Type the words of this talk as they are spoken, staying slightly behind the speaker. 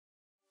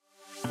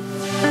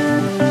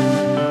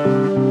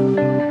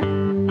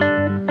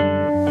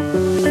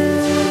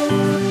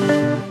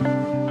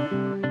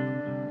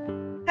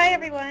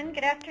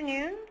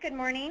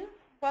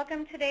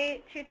welcome to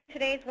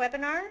today's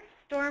webinar,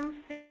 Storm,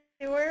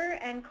 Sewer,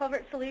 and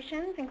Culvert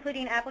Solutions,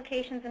 including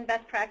applications and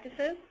best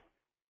practices.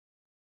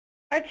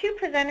 Our two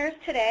presenters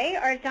today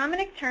are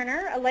Dominic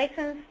Turner, a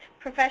licensed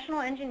professional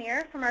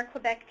engineer from our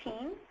Quebec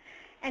team,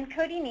 and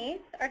Cody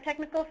Neath, our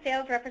technical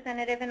sales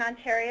representative in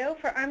Ontario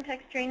for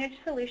Armtec-Drainage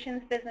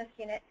Solutions business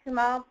unit, who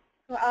I'll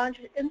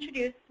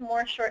introduce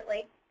more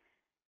shortly.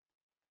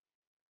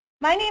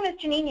 My name is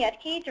Janine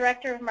Yetke,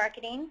 Director of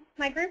Marketing.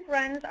 My group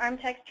runs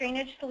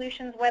Armtec-Drainage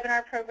Solutions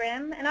webinar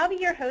program, and I'll be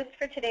your host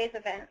for today's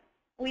event.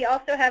 We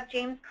also have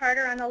James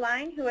Carter on the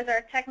line, who is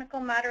our technical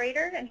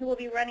moderator and who will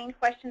be running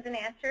questions and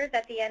answers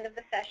at the end of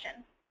the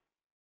session.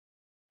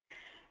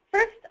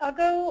 First, I'll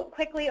go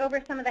quickly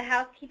over some of the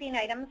housekeeping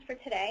items for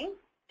today.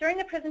 During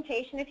the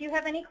presentation, if you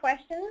have any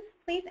questions,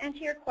 please enter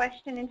your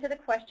question into the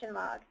question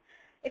log.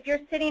 If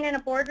you're sitting in a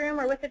boardroom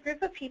or with a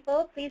group of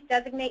people, please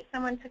designate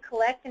someone to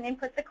collect and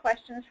input the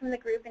questions from the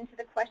group into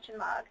the question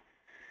log.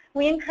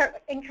 We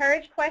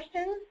encourage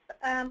questions.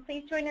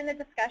 Please join in the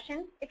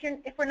discussion.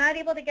 If we're not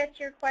able to get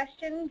to your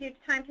question due to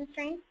time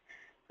constraints,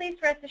 please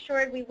rest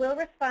assured we will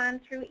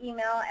respond through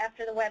email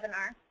after the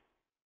webinar.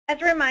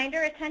 As a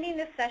reminder, attending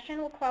this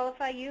session will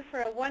qualify you for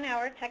a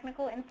 1-hour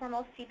technical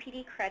informal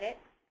CPD credit.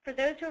 For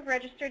those who have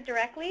registered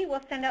directly,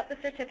 we'll send out the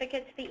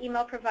certificate to the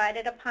email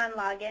provided upon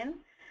login.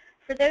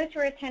 For those who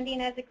are attending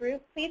as a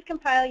group, please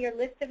compile your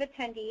list of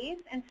attendees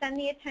and send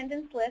the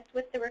attendance list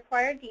with the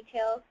required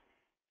details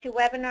to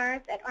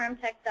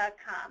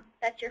webinars@armtec.com.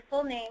 That's your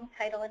full name,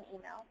 title, and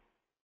email.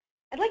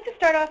 I'd like to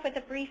start off with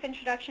a brief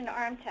introduction to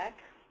Armtec.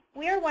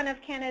 We are one of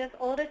Canada's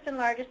oldest and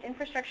largest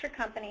infrastructure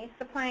companies,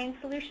 supplying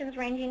solutions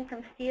ranging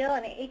from steel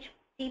and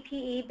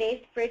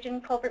HDPE-based bridge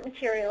and culvert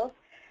materials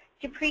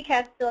to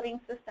precast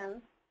building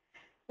systems.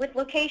 With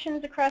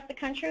locations across the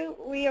country,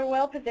 we are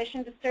well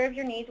positioned to serve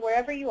your needs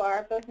wherever you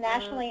are, both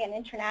nationally and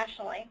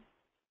internationally.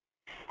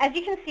 As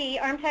you can see,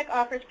 Armtec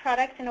offers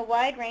products in a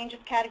wide range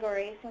of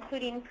categories,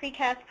 including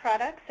precast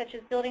products such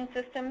as building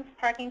systems,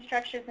 parking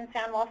structures, and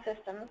sound wall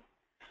systems.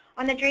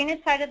 On the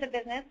drainage side of the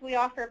business, we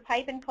offer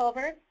pipe and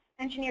culverts,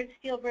 engineered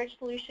steel bridge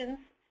solutions,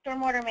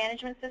 stormwater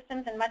management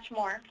systems, and much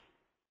more.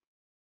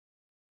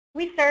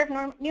 We serve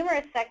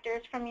numerous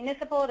sectors from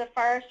municipal to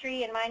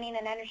forestry and mining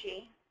and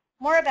energy.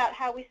 More about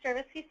how we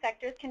service these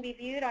sectors can be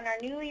viewed on our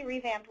newly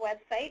revamped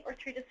website or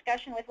through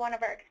discussion with one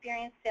of our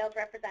experienced sales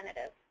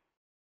representatives.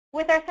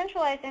 With our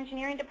centralized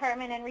engineering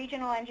department and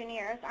regional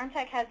engineers,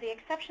 Armtec has the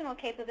exceptional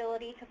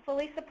capability to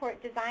fully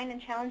support design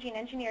and challenging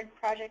engineered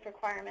project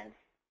requirements.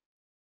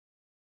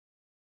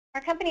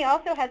 Our company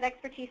also has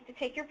expertise to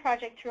take your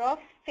project through all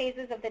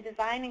phases of the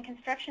design and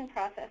construction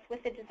process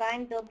with the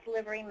design, build,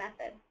 delivery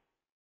method.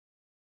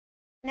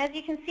 And as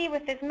you can see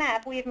with this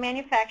map, we have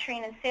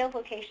manufacturing and sales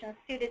locations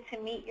suited to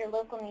meet your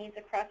local needs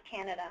across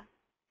Canada.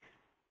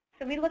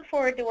 So we look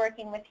forward to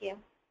working with you.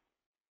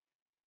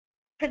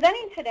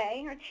 Presenting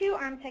today are two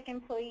Armtec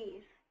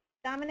employees,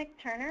 Dominic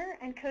Turner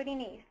and Cody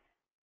Neath.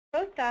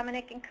 Both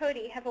Dominic and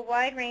Cody have a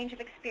wide range of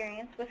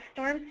experience with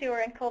storm, sewer,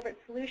 and culvert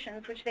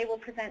solutions, which they will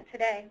present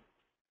today.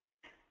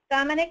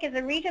 Dominic is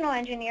a regional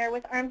engineer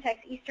with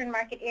Armtec's Eastern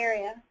Market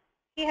area.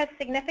 He has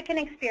significant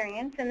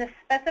experience in the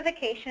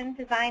specification,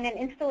 design, and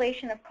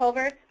installation of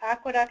culverts,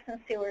 aqueducts, and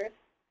sewers.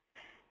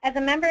 As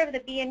a member of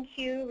the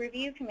B&Q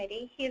Review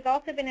Committee, he has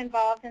also been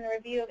involved in the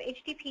review of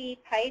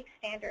HDPE pipe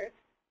standards.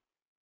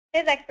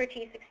 His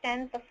expertise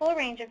extends the full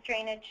range of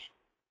drainage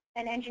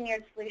and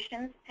engineered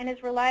solutions and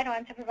is relied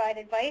on to provide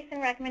advice and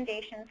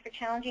recommendations for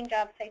challenging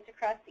job sites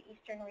across the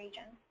Eastern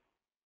region.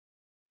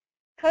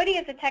 Cody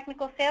is a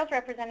technical sales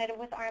representative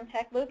with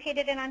Armtec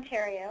located in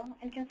Ontario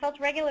and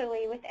consults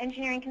regularly with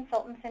engineering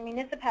consultants and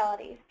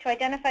municipalities to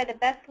identify the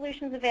best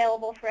solutions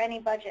available for any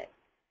budget.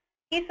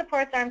 He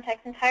supports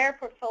Armtec's entire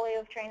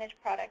portfolio of drainage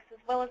products as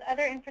well as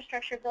other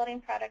infrastructure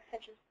building products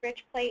such as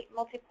bridge plate,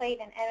 multi-plate,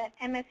 and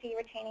MSE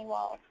retaining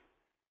walls.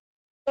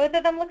 Both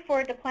of them look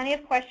forward to plenty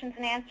of questions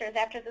and answers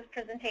after this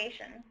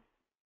presentation.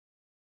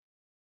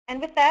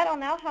 And with that, I'll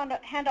now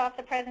hand off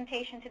the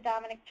presentation to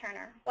Dominic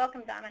Turner.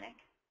 Welcome, Dominic.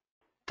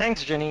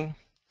 Thanks, Jenny.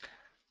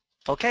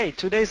 Okay,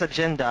 today's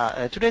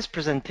agenda, today's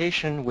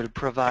presentation will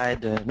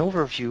provide an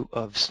overview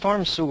of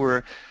storm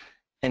sewer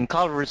and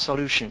culvert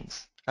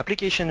solutions,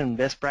 application and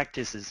best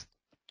practices.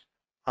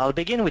 I'll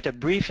begin with a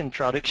brief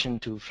introduction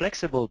to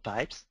flexible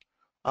pipes.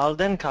 I'll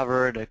then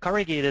cover the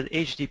corrugated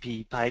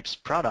HDPE pipes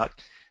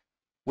product,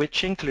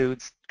 which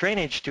includes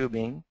drainage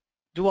tubing,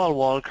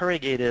 dual-wall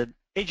corrugated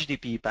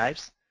HDPE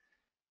pipes,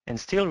 and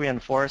steel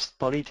reinforced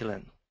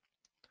polyethylene.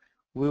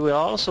 We will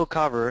also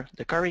cover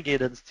the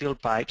corrugated steel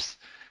pipes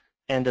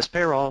and the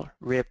spiral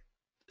rip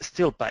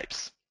steel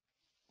pipes.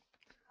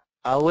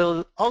 I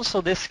will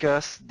also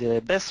discuss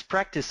the best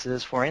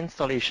practices for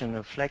installation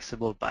of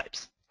flexible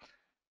pipes.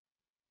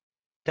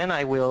 Then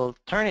I will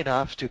turn it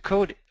over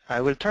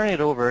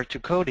to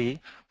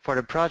Cody for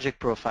the project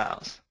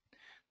profiles.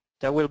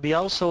 There will be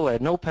also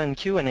an open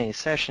Q&A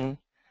session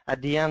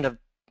at the end of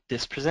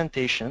this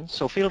presentation,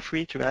 so feel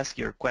free to ask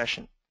your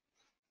question.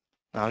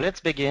 Now let's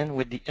begin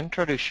with the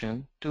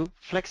introduction to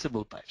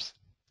flexible pipes.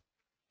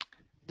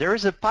 There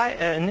is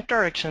an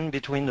interaction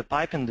between the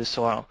pipe and the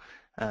soil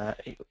with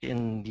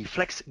the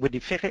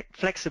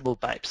flexible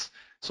pipes.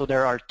 So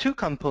there are two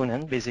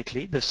components,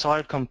 basically. The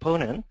soil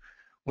component,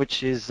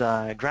 which is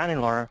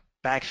granular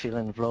backfill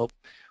envelope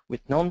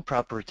with known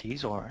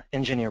properties, or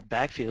engineered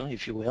backfill,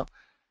 if you will.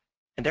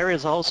 And there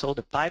is also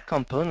the pipe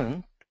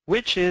component,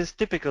 which is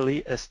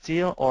typically a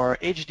steel or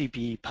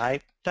HDPE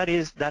pipe that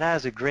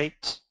has a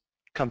great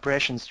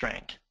compression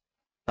strength.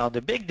 Now,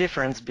 the big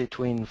difference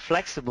between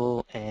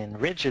flexible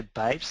and rigid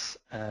pipes,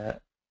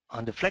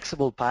 on the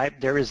flexible pipe,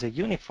 there is a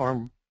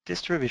uniform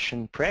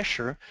distribution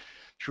pressure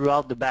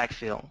throughout the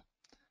backfill.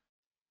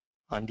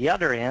 On the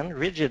other hand,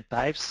 rigid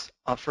pipes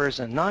offers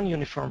a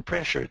non-uniform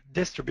pressure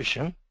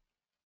distribution,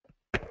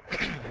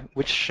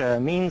 which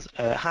means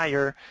a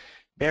higher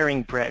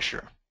bearing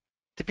pressure.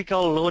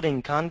 Typical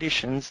loading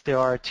conditions, there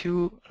are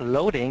two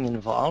loading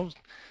involved,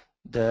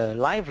 the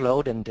live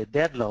load and the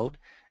dead load,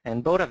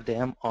 and both of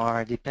them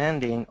are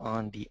depending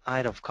on the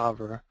height of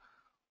cover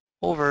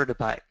over the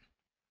pipe.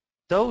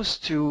 Those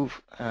two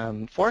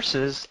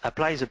forces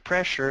applies a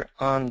pressure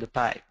on the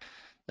pipe.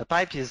 The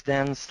pipe is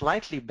then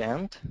slightly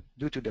bent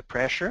due to the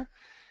pressure,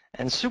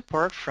 and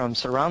support from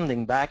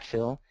surrounding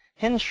backfill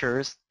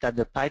ensures that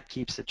the pipe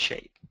keeps its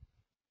shape.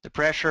 The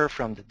pressure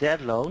from the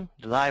dead load,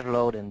 the live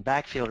load, and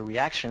backfill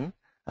reaction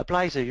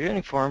applies a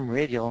uniform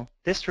radial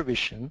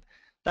distribution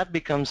that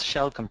becomes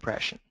shell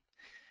compression.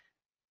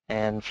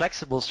 And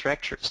flexible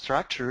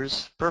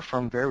structures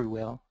perform very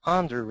well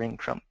under ring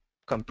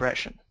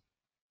compression.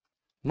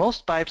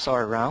 Most pipes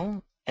are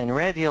round, and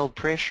radial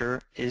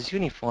pressure is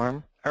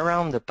uniform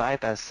around the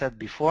pipe, as said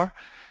before,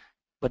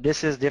 but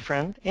this is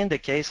different in the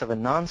case of a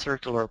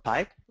non-circular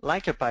pipe,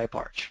 like a pipe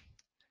arch.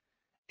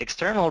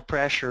 External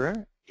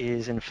pressure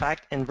is in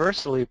fact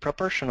inversely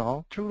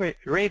proportional to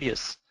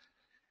radius,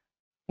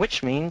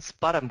 which means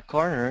bottom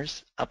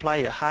corners apply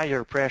a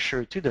higher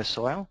pressure to the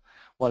soil,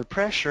 while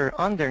pressure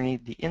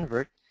underneath the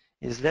invert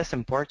is less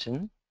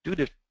important due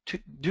to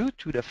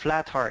the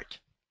flat arc.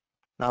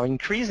 Now,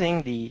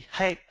 increasing the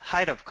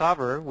height of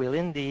cover will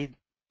indeed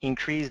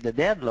increase the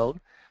dead load,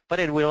 but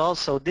it will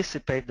also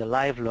dissipate the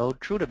live load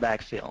through the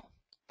backfill.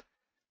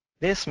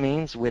 This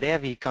means with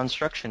heavy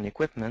construction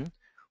equipment,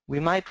 we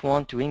might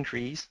want to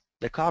increase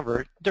the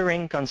cover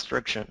during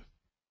construction.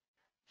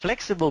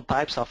 Flexible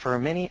pipes offer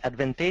many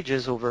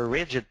advantages over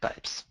rigid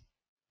pipes.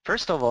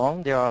 First of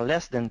all, they are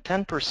less than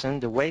 10%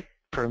 the weight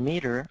per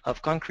meter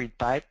of concrete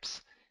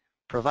pipes,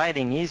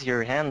 providing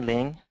easier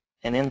handling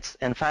and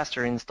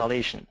faster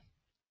installation.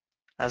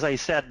 As I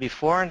said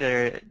before,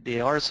 they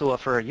also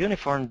offer a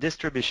uniform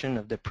distribution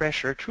of the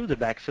pressure through the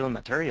backfill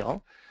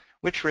material,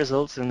 which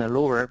results in a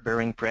lower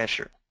bearing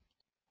pressure.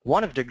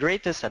 One of the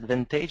greatest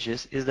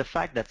advantages is the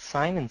fact that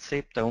signs and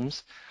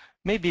symptoms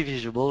may be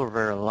visible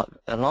over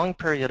a long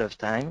period of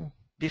time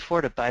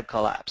before the pipe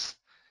collapse.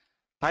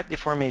 Pipe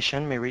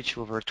deformation may reach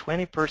over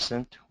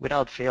 20%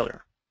 without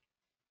failure.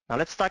 Now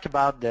let's talk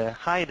about the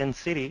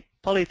high-density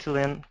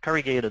polyethylene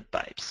corrugated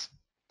pipes.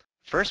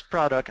 First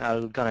product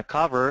I'm going to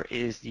cover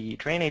is the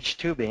drainage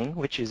tubing,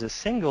 which is a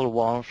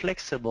single-wall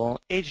flexible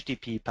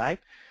HDPE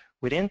pipe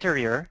with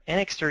interior and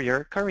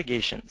exterior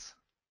corrugations.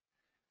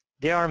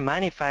 They are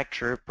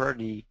manufactured per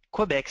the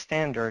Quebec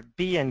standard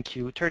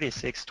B&Q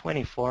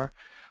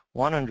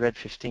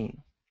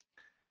 3624-115.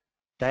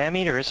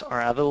 Diameters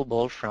are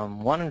available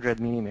from 100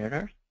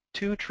 mm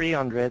to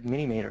 300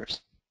 mm.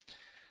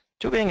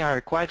 Tubing are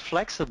quite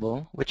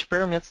flexible, which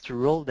permits to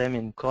roll them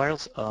in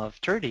coils of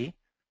 30,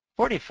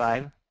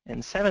 45,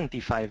 and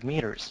 75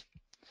 meters.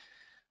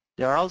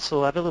 They are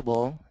also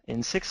available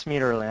in 6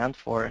 meter length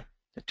for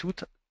the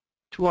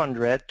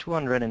 200,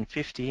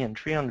 250, and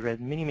 300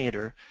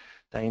 millimeter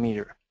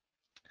diameter.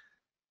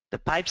 The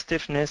pipe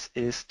stiffness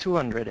is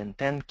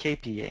 210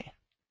 kPa.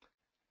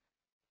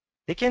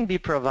 They can be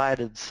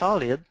provided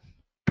solid,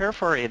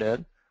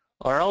 perforated,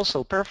 or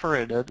also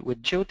perforated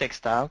with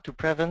geotextile to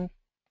prevent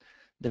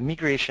the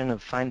migration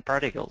of fine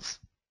particles.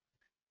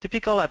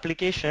 Typical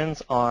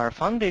applications are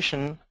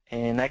foundation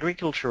and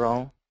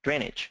agricultural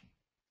drainage.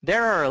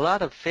 There are a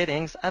lot of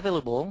fittings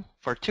available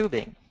for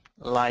tubing,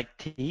 like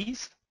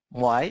T's,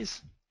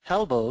 Y's,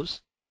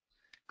 elbows,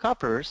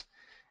 coppers,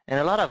 and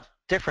a lot of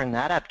different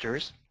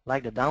adapters,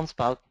 like the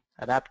downspout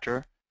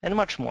adapter, and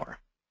much more.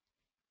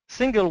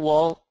 Single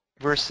wall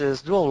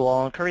versus dual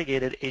wall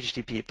corrugated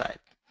HDPE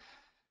pipe.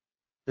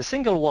 The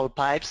single wall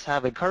pipes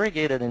have a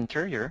corrugated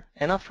interior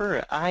and offer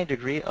a high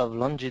degree of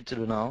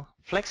longitudinal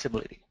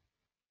flexibility.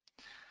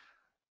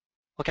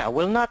 Okay, I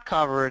will not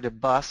cover the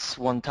Boss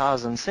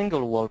 1000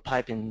 single wall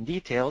pipe in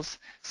details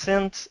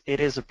since it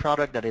is a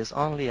product that is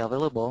only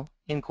available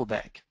in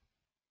Quebec.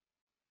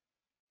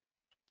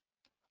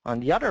 On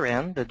the other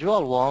end, the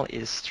dual wall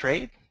is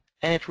straight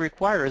and it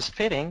requires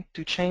fitting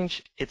to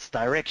change its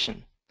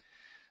direction.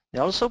 They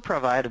also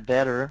provide a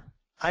better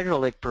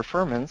hydraulic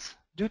performance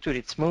due to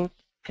its smooth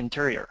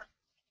interior.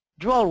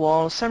 Dual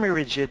wall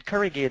semi-rigid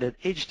corrugated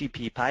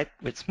HDPE pipe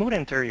with smooth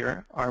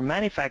interior are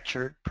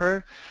manufactured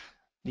per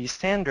the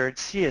standard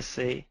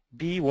CSA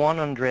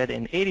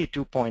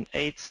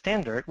B182.8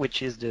 standard,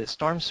 which is the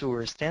storm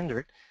sewer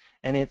standard,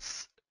 and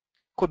its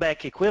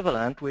Quebec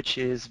equivalent, which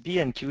is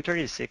BNQ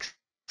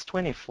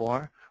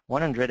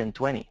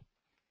 3624-120.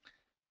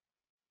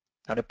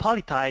 Now the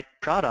polytite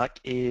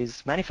product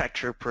is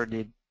manufactured per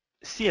the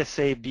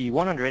CSA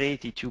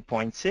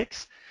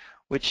B182.6,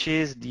 which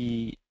is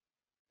the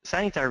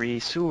sanitary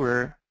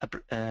sewer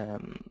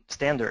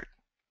standard.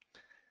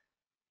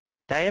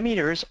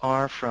 Diameters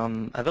are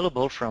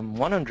available from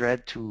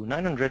 100 to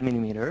 900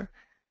 millimeter,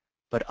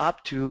 but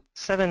up to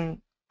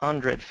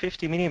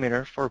 750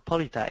 millimeter for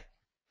polytite,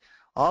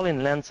 all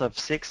in lengths of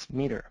 6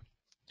 meter.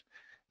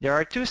 There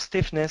are two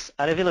stiffness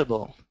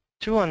available: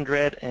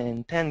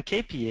 210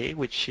 kPa,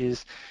 which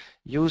is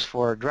used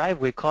for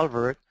driveway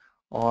culvert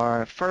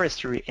or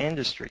forestry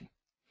industry,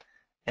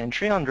 and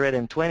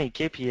 320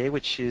 kPa,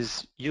 which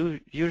is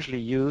usually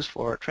used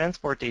for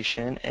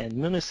transportation and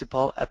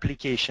municipal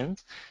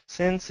applications,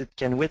 since it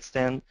can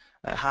withstand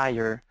a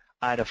higher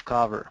height of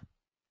cover.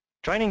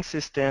 Joining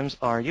systems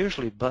are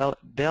usually bell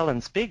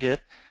and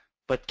spigot,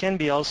 but can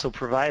be also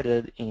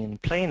provided in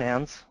plain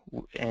ends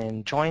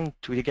and joined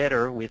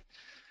together with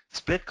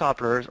split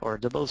couplers or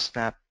double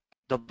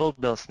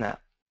bell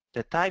snap.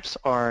 The types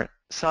are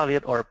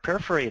solid or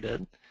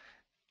perforated,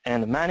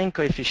 and the manning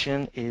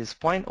coefficient is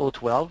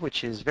 0.012,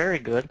 which is very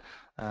good,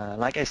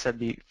 like I said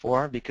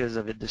before, because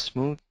of the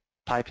smooth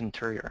pipe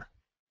interior.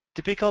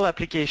 Typical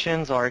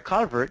applications are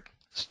culvert,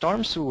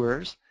 storm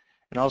sewers,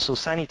 and also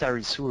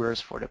sanitary sewers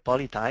for the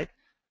polytite,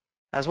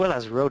 as well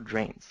as road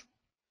drains.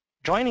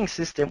 Joining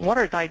system,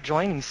 watertight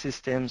joining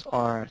systems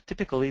are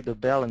typically the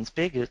bell and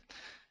spigot.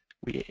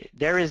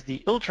 There is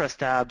the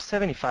UltraStab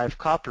 75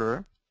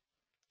 coupler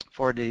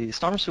for the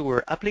storm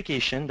sewer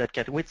application that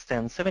can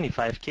withstand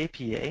 75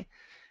 kPa,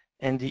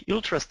 and the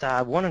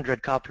UltraStab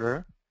 100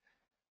 coupler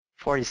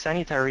for the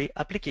sanitary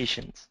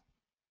applications.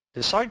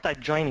 The sword-type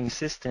joining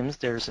systems,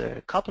 there's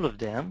a couple of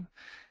them.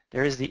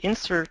 There is the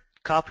insert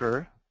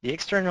coupler, the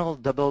external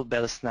double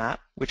bell snap,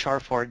 which are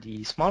for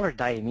the smaller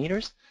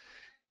diameters,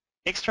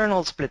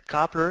 external split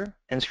coupler,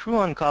 and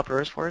screw-on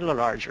couplers for the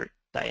larger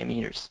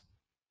diameters.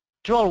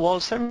 Dual-wall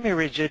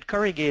semi-rigid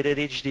corrugated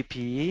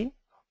HDPE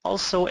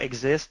also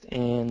exist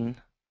in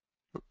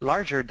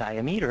larger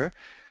diameter,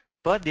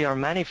 but they are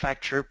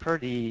manufactured per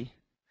the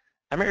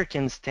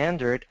American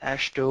standard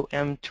AASHTO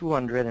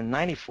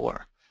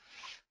M294.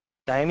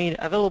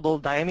 Available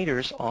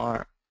diameters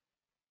are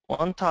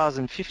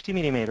 1050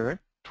 mm,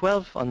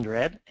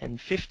 1200, and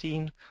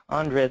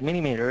 1500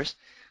 millimeters,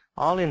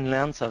 all in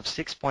lengths of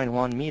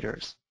 6.1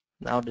 meters.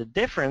 Now the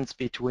difference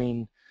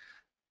between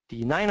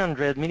the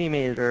 900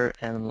 millimeter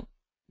and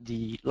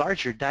the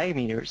larger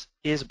diameters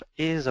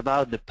is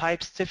about the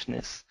pipe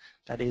stiffness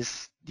that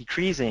is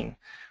decreasing.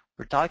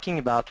 We're talking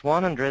about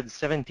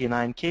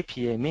 179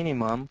 kPa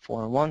minimum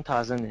for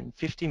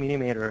 1050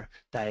 millimeter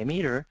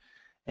diameter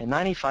and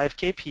 95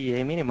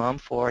 kPa minimum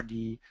for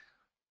the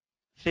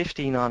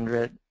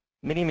 1500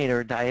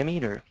 millimeter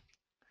diameter,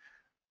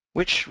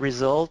 which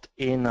result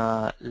in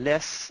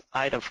less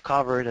height of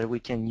cover that we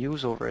can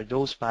use over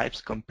those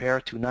pipes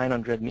compared to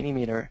 900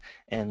 millimeter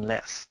and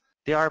less.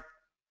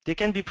 They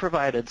can be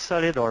provided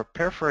solid or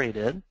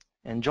perforated,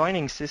 and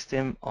joining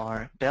system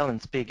are bell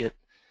and spigot.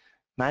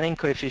 Manning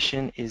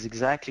coefficient is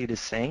exactly the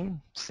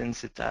same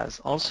since it has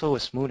also a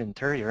smooth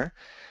interior.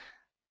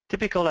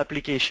 Typical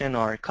application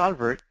are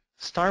culvert,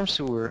 storm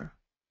sewer,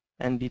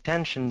 and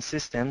detention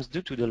systems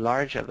due to the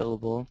large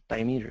available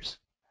diameters.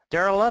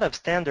 There are a lot of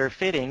standard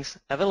fittings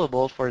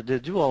available for the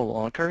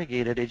dual-wall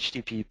corrugated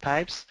HDPE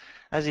pipes,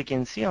 as you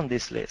can see on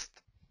this list.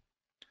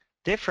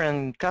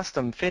 Different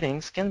custom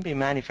fittings can be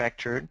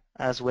manufactured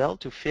as well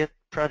to fit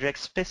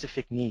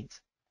project-specific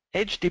needs.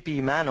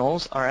 HDPE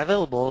manholes are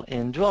available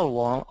in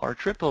dual-wall or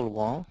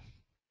triple-wall.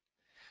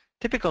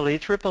 Typically,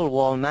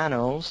 triple-wall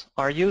manholes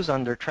are used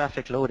under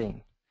traffic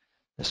loading.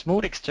 The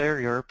smooth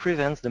exterior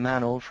prevents the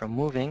manhole from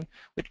moving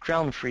with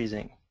ground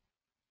freezing.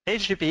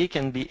 HDPE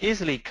can be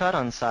easily cut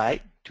on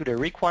site to the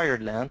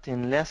required length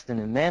in less than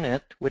a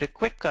minute with a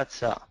quick cut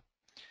saw.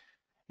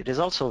 It is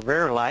also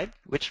very light,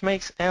 which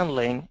makes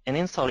handling and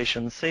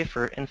installation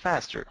safer and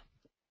faster.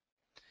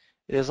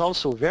 It is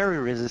also very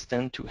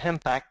resistant to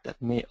impact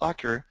that may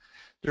occur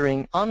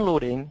during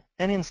unloading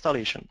and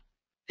installation.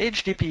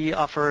 HDPE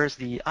offers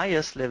the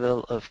highest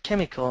level of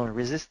chemical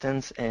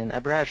resistance and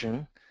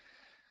abrasion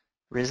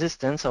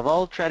resistance of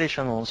all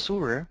traditional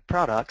sewer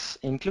products,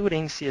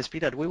 including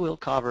CSP that we will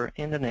cover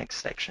in the next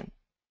section.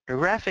 The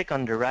graphic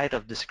on the right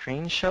of the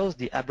screen shows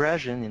the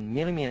abrasion in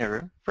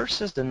millimeter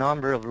versus the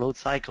number of load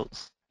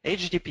cycles.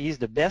 HDPE is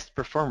the best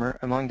performer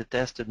among the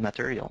tested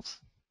materials.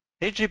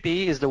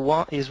 HDPE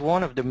is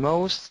one of the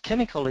most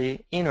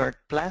chemically inert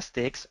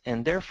plastics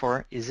and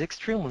therefore is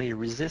extremely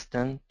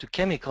resistant to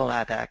chemical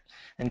attack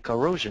and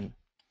corrosion.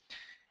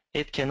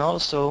 It can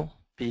also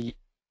be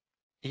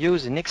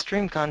used in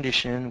extreme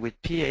conditions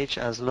with pH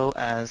as low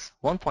as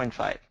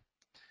 1.5.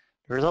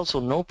 There is also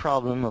no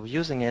problem of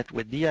using it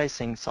with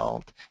de-icing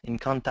salt in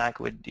contact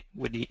with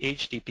the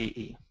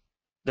HDPE.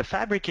 The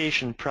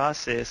fabrication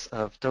process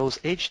of those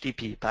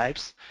HDPE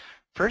pipes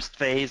First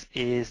phase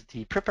is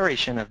the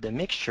preparation of the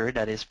mixture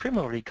that is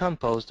primarily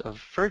composed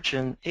of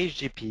virgin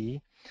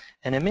HDPE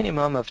and a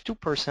minimum of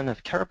 2%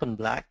 of carbon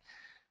black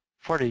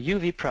for the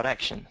UV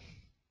protection.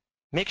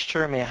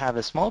 Mixture may have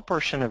a small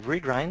portion of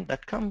regrind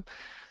that come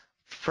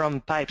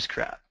from pipe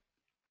scrap.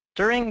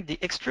 During the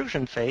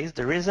extrusion phase,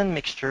 the resin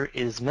mixture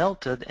is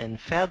melted and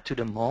fed to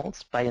the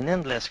molds by an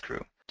endless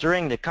screw.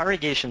 During the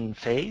corrugation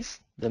phase,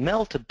 the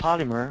melted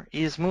polymer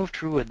is moved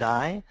through a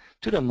die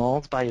to the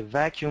molds by a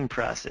vacuum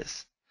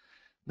process.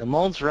 The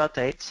molds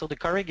rotate, so the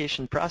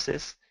corrugation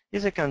process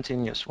is a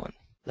continuous one.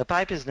 The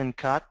pipe is then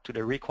cut to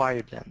the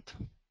required length.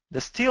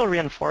 The steel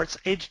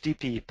reinforced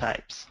HDPE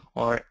pipes,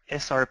 or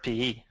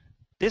SRPE.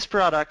 This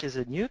product is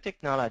a new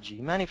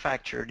technology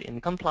manufactured in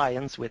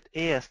compliance with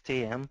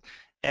ASTM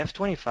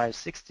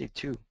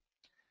F2562.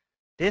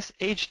 This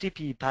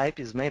HDPE pipe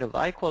is made of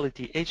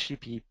high-quality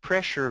HDPE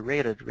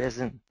pressure-rated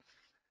resin.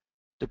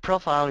 The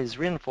profile is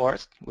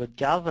reinforced with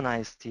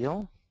galvanized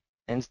steel,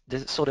 and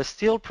so the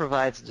steel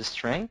provides the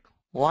strength,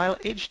 while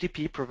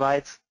HDPE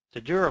provides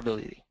the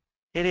durability.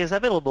 It is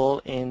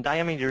available in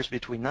diameters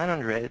between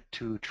 900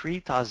 to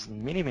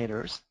 3,000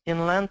 millimeters,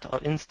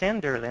 in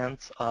standard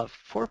lengths of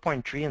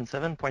 4.3 and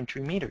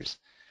 7.3 meters,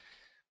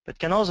 but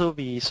can also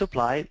be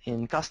supplied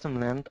in custom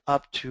length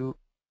up to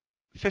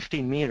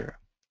 15 meter.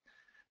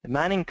 The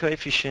manning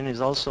coefficient is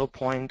also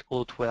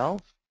 0.012.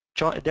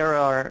 There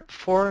are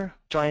 4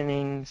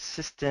 joining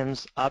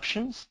systems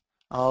options.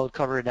 I'll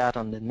cover that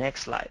on the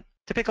next slide.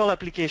 Typical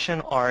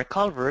applications are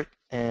culvert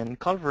and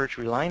culvert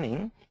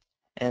relining,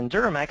 and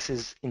DuroMaxx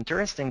is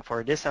interesting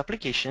for this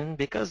application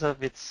because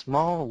of its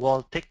small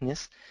wall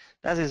thickness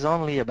that is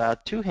only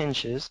about 2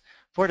 inches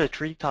for the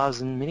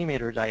 3,000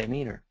 millimeter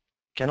diameter.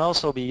 It can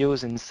also be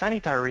used in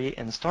sanitary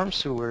and storm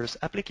sewers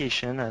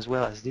application as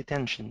well as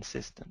detention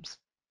systems.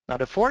 Now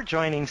the 4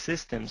 joining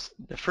systems,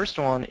 the first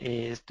one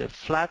is the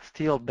flat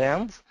steel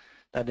bands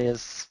that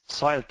is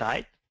soil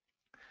tight,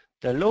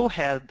 the low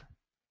head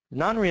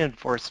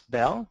non-reinforced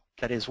bell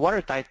that is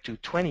watertight to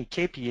 20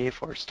 kPa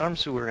for storm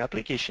sewer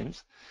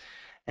applications,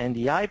 and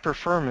the high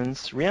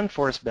performance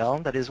reinforced bell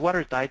that is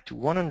watertight to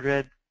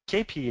 100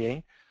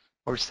 kPa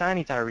for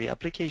sanitary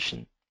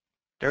application.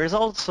 There is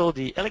also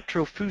the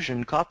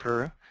electrofusion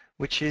copper,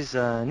 which is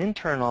an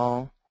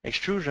internal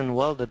extrusion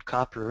welded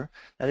copper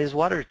that is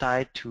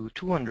watertight to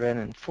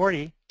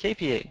 240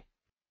 kPa.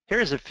 Here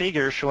is a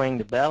figure showing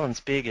the bell and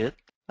spigot.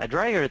 I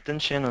draw your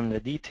attention on the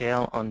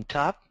detail on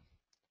top,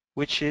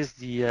 which shows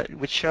the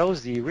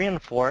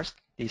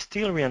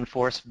steel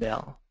reinforced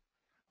bell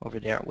over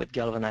there with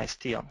galvanized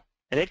steel.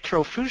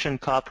 Electrofusion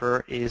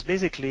copper is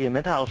basically a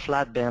metal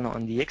flat band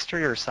on the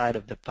exterior side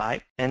of the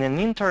pipe, and an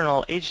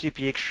internal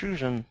HDPE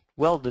extrusion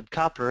welded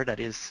copper that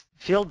is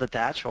field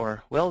attached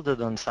or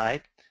welded on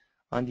site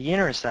on the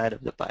inner side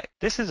of the pipe.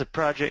 This is a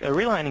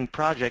relining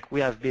project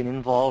we have been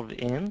involved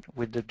in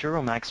with the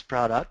DuroMaxx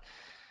product,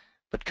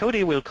 but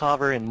Cody will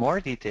cover in more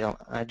detail.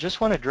 I just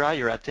want to draw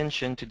your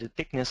attention to the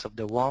thickness of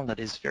the wall that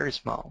is very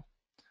small,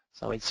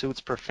 so it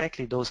suits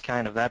perfectly those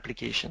kind of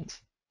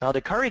applications. Now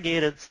the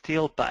corrugated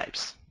steel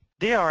pipes.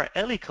 They are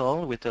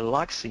helical with a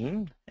lock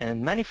seam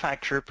and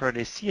manufactured per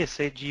the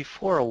CSA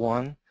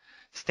G401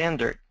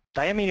 standard.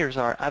 Diameters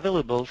are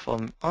available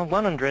from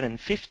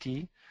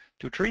 150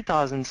 to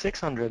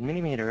 3,600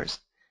 millimeters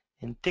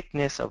in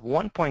thickness of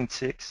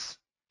 1.6,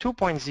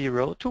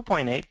 2.0,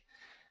 2.8,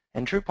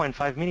 and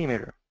 3.5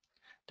 millimeter.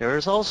 There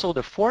is also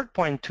the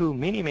 4.2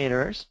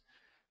 millimeters,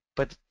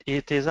 but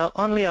it is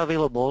only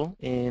available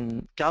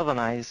in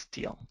galvanized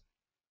steel.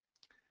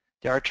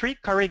 There are 3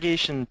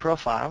 corrugation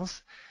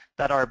profiles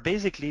that are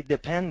basically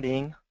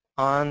depending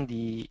on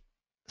the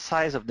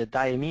size of the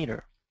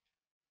diameter.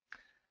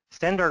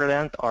 Standard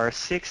length are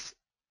 6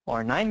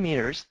 or 9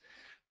 meters,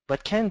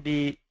 but can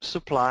be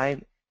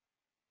supplied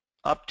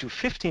up to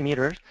 50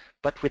 meters,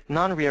 but with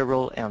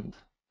non-reroll end.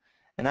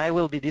 And I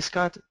will be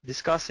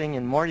discussing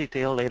in more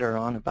detail later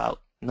on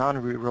about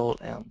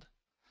non-reroll end.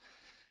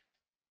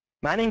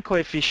 Manning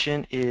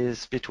coefficient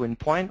is between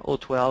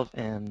 0.012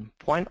 and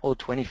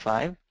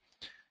 0.025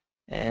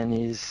 and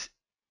is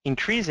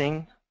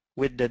increasing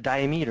with the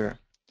diameter.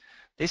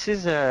 This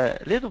is a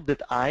little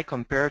bit high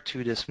compared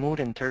to the smooth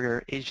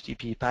interior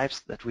HDPE pipes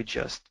that we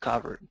just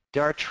covered.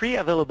 There are 3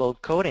 available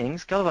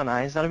coatings: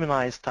 galvanized,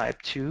 aluminized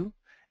type 2,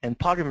 and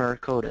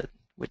polymer coated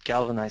with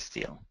galvanized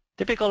steel.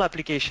 Typical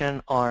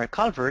applications are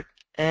culvert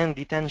and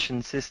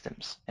detention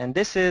systems. And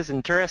this is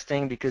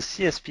interesting because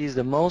CSP is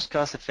the most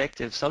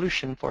cost-effective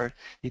solution for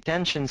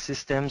detention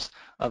systems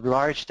of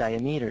large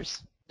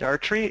diameters. Here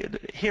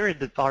are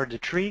the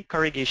 3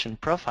 corrugation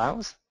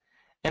profiles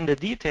and the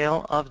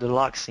detail of the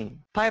lock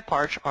seam. Pipe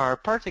arch are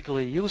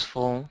particularly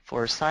useful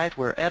for a site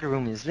where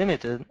headroom is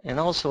limited and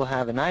also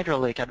have an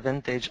hydraulic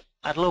advantage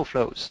at low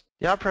flows.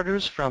 They are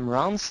produced from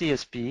round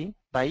CSP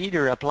by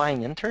either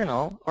applying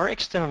internal or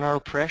external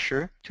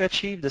pressure to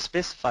achieve the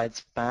specified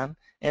span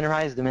and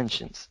rise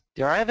dimensions.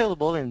 They are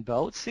available in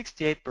both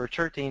 68 per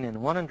 13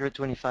 and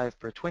 125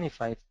 per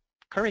 25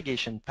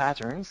 corrugation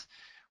patterns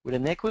with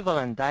an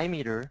equivalent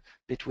diameter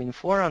between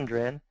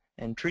 400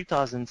 and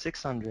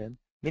 3,600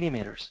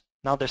 millimeters.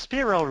 Now the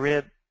spiral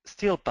rib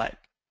steel pipe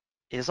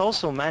is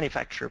also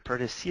manufactured per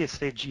the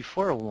CSA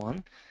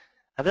G401,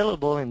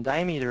 available in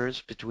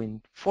diameters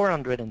between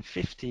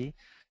 450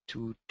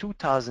 to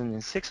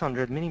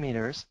 2,600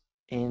 millimeters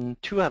in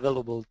two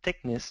available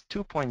thickness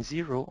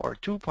 2.0 or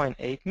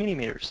 2.8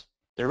 millimeters.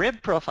 The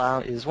rib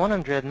profile is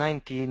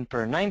 119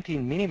 per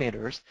 19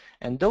 millimeters,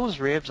 and those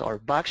ribs are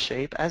box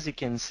shaped as you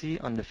can see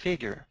on the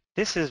figure.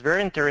 This is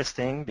very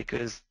interesting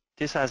because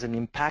this has an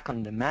impact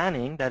on the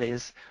manning, that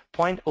is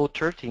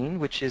 0.013,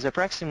 which is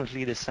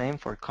approximately the same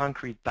for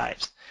concrete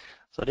pipes.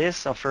 So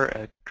this offers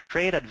a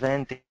great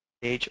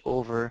advantage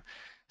over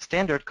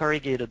standard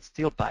corrugated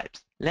steel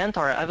pipes. Lengths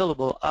are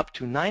available up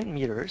to 9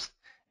 meters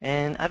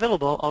and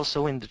available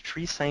also in the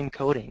three same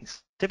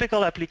coatings.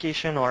 Typical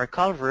application are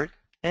Culvert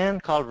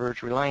and Culvert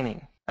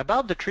relining.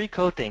 About the three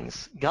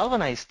coatings,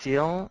 galvanized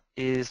steel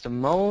is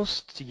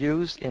mostly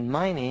used in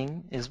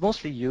mining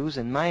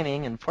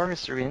and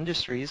forestry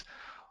industries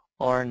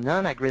or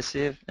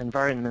non-aggressive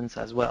environments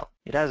as well.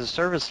 It has a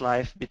service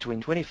life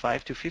between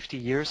 25 to 50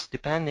 years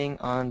depending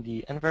on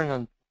the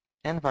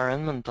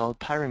environmental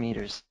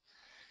parameters.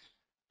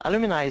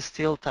 Aluminized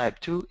steel type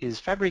 2 is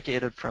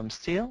fabricated from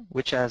steel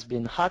which has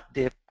been hot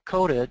dip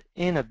coated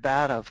in a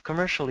bath of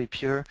commercially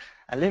pure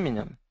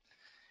aluminum.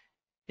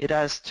 It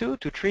has 2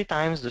 to 3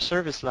 times the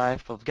service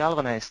life of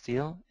galvanized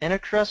steel and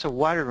across a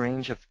wider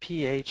range of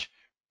pH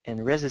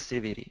and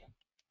resistivity.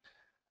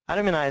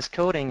 Aluminized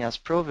coating has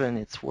proven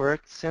its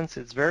worth since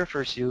its very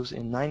first use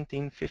in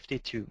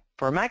 1952.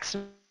 For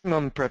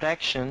maximum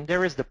protection,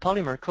 there is the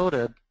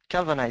polymer-coated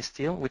galvanized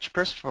steel, which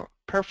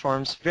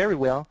performs very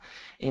well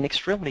in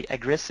extremely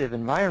aggressive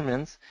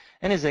environments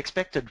and is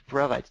expected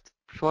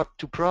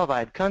to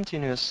provide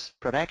continuous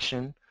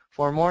protection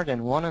for more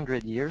than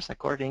 100 years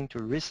according to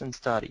a recent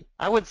study.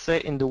 I would say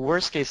in the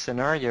worst case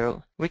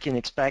scenario, we can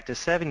expect a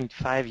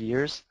 75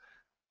 years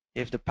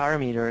if the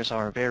parameters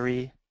are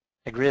very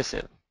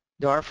aggressive.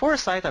 There are 4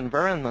 site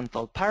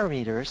environmental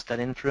parameters that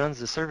influence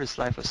the service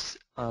life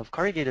of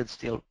corrugated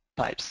steel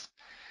pipes.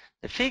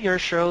 The figure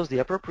shows the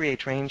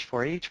appropriate range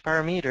for each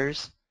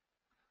parameters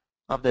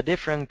of the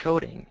different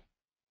coating.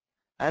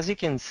 As you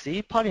can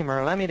see,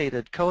 polymer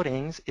laminated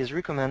coatings is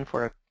recommended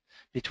for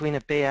between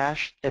a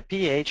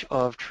pH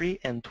of 3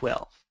 and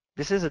 12.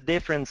 This is a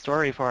different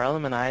story for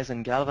aluminized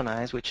and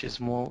galvanized, which is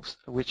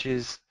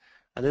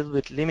a little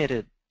bit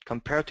limited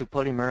compared to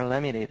polymer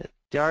laminated.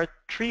 There are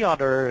 3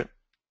 other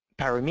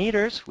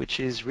parameters, which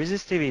is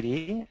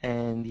resistivity,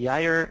 and the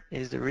higher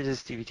is the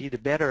resistivity, the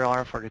better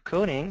are for the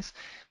coatings,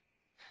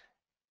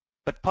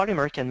 but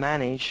polymer can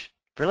manage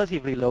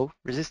relatively low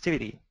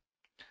resistivity.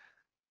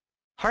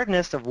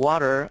 Hardness of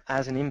water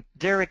has an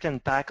direct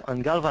impact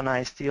on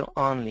galvanized steel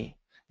only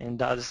and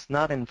does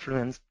not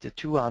influence the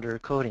 2 other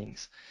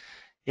coatings.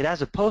 It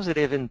has a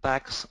positive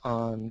impact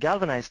on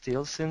galvanized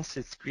steel since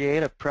it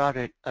creates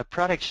a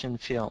protection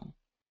film.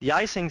 The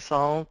icing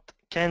salt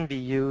can be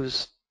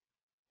used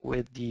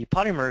with the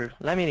polymer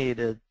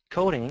laminated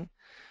coating,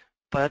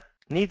 but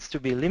needs to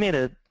be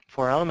limited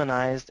for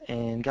aluminized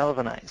and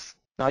galvanized.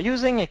 Now,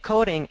 using a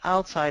coating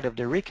outside of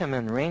the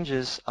recommended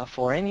ranges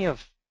for any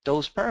of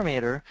those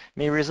parameters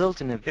may result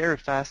in a very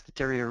fast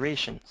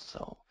deterioration,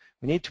 so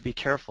we need to be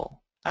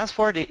careful. As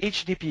for the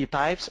HDPE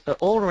pipes, a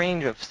whole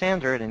range of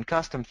standard and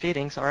custom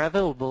fittings are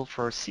available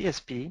for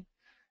CSP,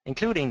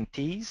 including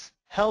T's,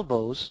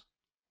 elbows,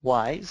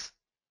 Y's,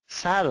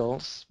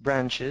 saddles,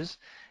 branches,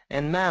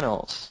 and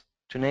manholes,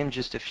 to name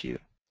just a few.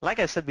 Like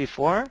I said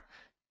before,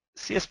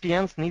 CSP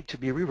ends need to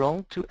be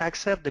re-rolled to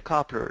accept the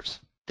couplers.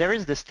 There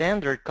is the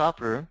standard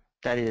coupler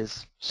that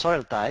is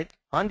soil tight.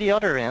 On the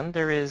other end,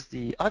 there is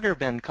the other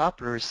bend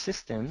coupler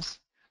systems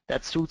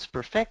that suits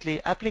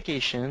perfectly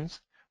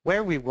applications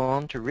where we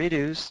want to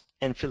reduce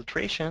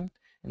infiltration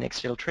and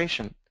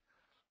exfiltration,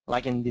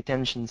 like in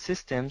detention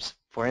systems,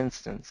 for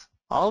instance.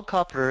 All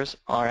couplers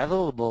are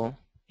available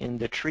in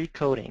the 3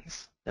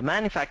 coatings. The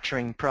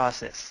manufacturing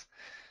process.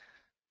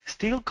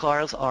 Steel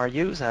coils are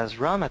used as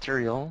raw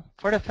material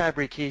for the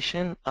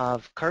fabrication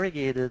of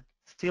corrugated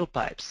steel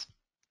pipes.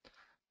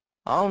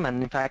 All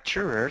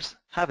manufacturers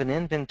have an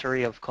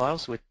inventory of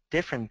coils with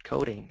different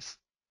coatings.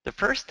 The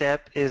first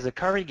step is the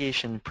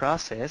corrugation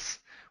process,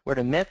 where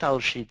the metal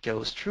sheet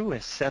goes through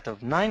a set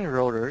of 9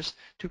 rollers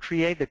to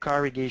create the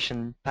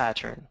corrugation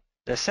pattern.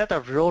 The set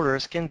of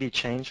rollers can be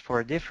changed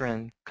for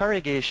different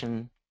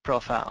corrugation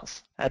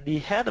profiles. At the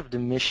head of the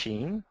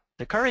machine,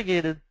 the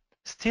corrugated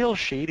steel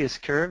sheet is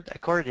curved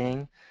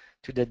according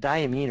to the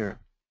diameter.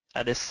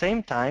 At the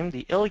same time,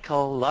 the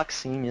helical lock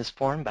seam is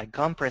formed by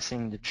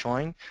compressing the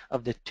joint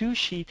of the 2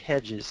 sheet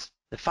edges.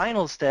 The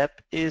final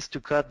step is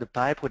to cut the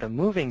pipe with a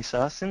moving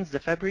saw since the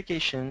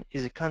fabrication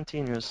is a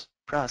continuous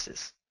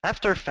process.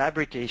 After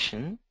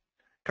fabrication,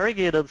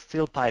 corrugated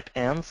steel pipe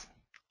ends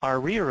are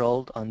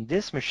re-rolled on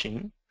this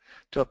machine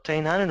to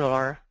obtain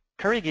annular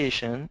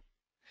corrugation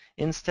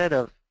instead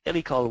of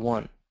helical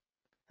one,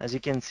 as you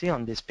can see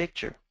on this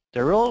picture.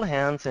 The roll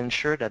ends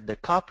ensure that the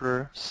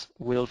couplers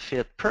will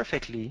fit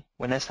perfectly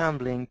when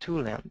assembling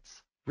 2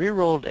 lengths.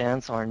 Re-rolled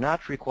ends are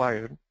not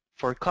required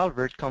for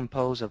culvert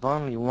composed of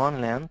only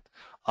 1 length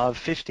of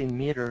 15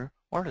 meters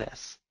or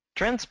less.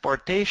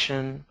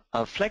 Transportation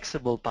of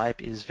flexible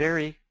pipe is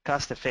very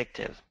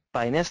cost-effective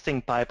by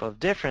nesting pipe of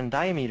different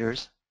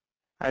diameters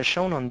as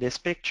shown on this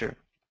picture.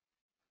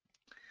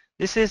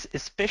 This is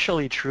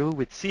especially true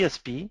with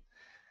CSP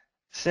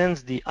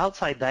since the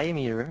outside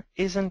diameter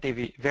isn't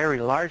very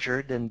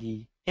larger than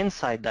the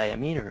inside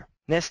diameter.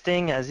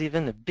 Nesting has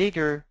even a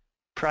bigger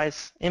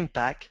price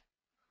impact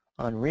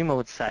on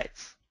remote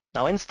sites.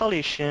 Now,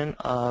 installation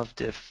of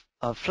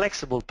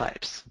flexible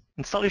pipes.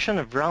 Installation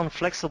of round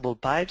flexible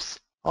pipes.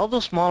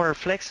 Although smaller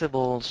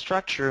flexible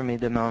structure may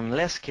demand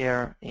less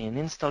care in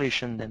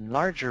installation than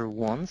larger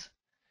ones,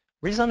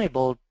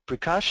 reasonable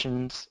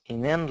precautions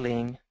in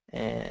handling,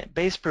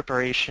 base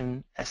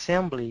preparation,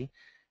 assembly,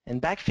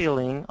 and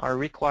backfilling are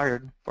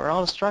required for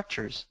all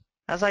structures.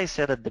 As I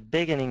said at the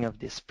beginning of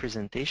this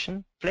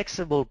presentation,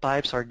 flexible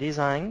pipes are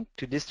designed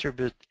to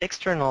distribute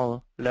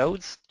external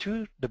loads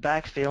to the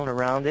backfill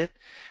around it,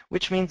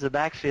 which means the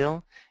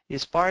backfill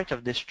is part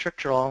of the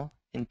structural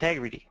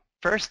integrity.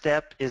 First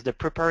step is the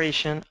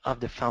preparation of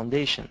the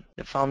foundation.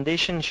 The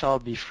foundation shall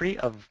be free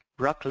of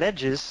rock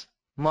ledges,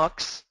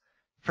 mucks,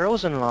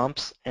 frozen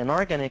lumps, and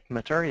organic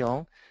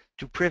material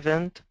to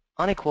prevent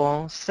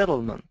unequal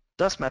settlement.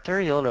 Thus,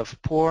 material of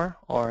poor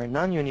or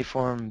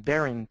non-uniform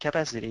bearing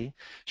capacity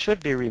should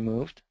be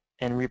removed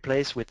and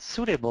replaced with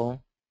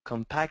suitable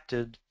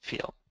compacted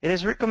fill. It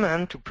is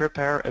recommended to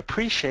prepare a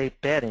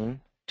pre-shaped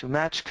bedding to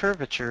match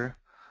curvature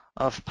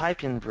of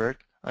pipe invert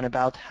on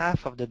about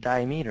half of the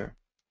diameter.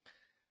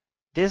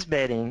 This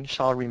bedding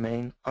shall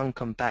remain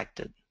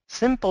uncompacted.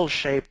 Simple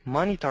shape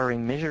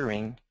monitoring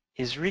measuring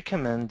is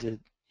recommended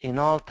in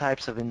all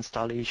types of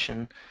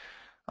installation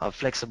of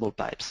flexible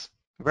pipes.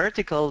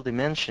 Vertical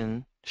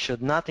dimension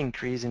should not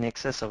increase in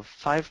excess of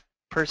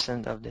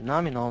 5% of the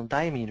nominal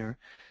diameter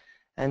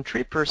and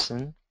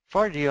 3%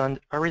 for the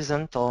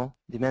horizontal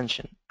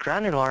dimension.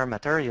 Granular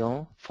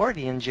material for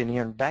the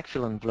engineered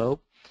backfill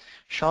envelope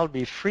shall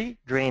be free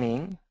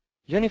draining,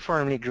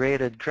 uniformly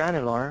graded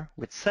granular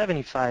with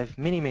 75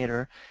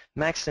 mm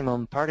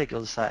maximum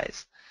particle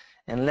size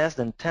and less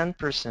than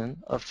 10%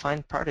 of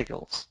fine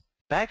particles.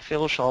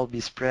 Backfill shall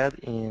be spread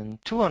in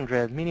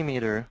 200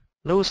 mm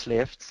loose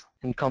lifts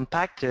and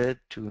compacted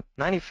to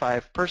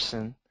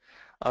 95%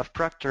 of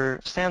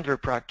standard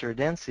Proctor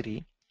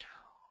density,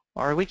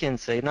 or we can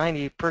say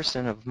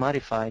 90% of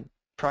modified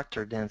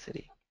Proctor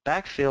density.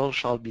 Backfill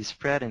shall be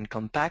spread and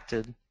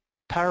compacted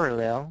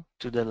parallel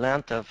to the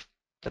length of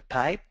the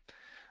pipe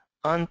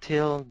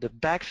until the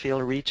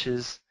backfill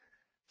reaches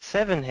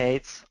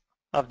 7/8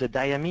 of the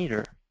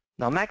diameter.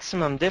 Now,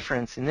 maximum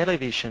difference in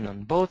elevation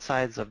on both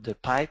sides of the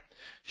pipe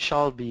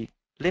shall be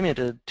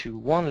limited to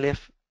 1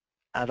 lift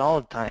at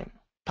all time.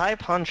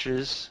 Pipe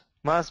hunches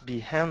must be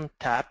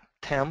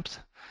hand-tamped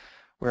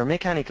where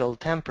mechanical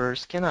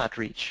tampers cannot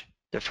reach.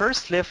 The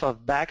first lift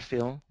of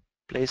backfill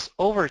placed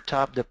over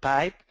top the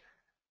pipe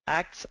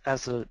acts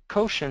as a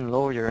cushion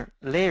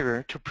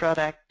layer to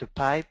protect the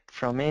pipe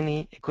from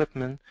any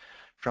equipment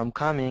from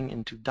coming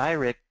into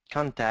direct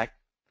contact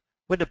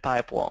with the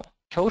pipe wall.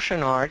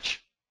 Cushion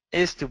arch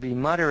is to be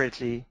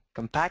moderately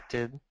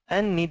compacted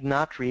and need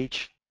not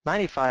reach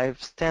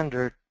 95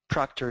 standard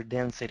Proctor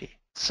density.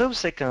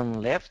 Subsequent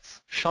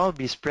lifts shall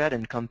be spread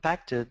and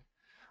compacted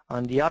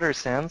on the other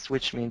sense,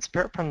 which means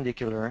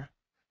perpendicular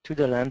to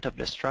the length of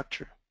the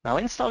structure. Now,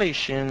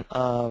 installation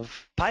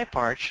of pipe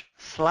arch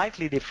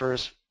slightly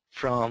differs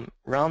from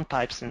round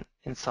pipes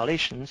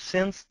installation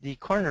since the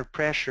corner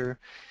pressure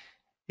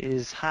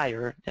is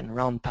higher than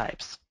round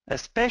pipes. A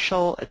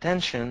special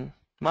attention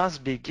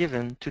must be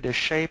given to the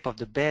shape of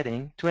the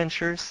bedding to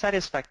ensure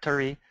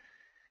satisfactory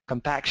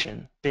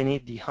compaction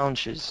beneath the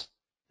hunches.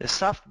 The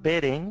soft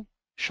bedding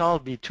shall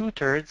be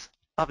 2/3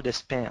 of the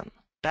span.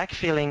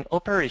 Backfilling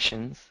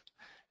operations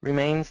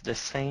remains the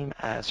same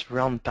as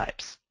round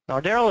pipes. Now,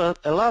 there are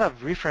a lot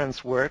of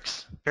reference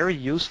works, very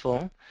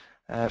useful.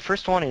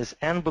 First one is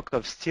Handbook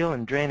of Steel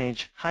and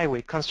Drainage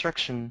Highway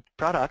Construction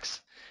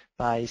Products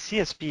by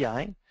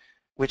CSPI,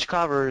 which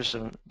covers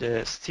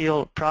the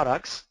steel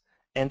products.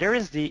 And there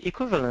is the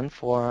equivalent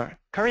for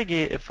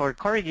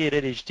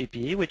corrugated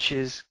HDPE, which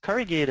is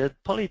Corrugated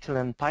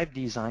Polyethylene Pipe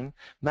Design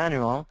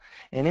Manual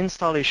and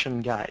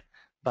Installation Guide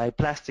by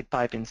Plastic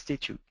Pipe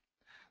Institute.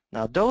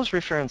 Now, those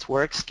reference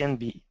works can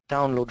be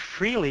downloaded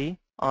freely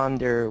on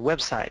their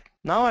website.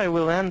 Now I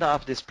will hand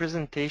off this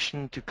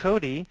presentation to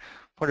Cody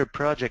for the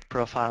project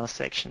profile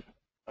section.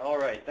 All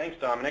right, thanks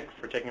Dominic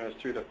for taking us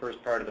through the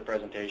first part of the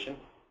presentation.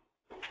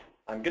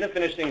 I'm going to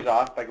finish things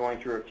off by going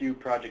through a few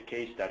project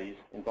case studies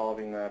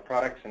involving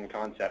products and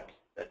concepts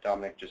that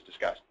Dominic just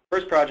discussed.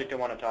 First project I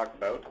want to talk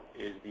about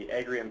is the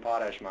Agrium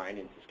Potash Mine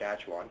in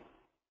Saskatchewan.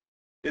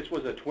 This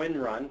was a twin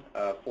run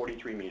of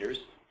 43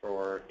 meters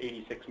for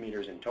 86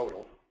 meters in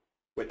total,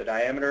 with a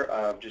diameter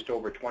of just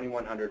over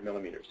 2,100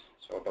 millimeters,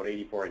 so about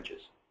 84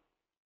 inches.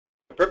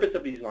 The purpose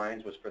of these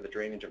lines was for the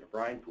drainage of a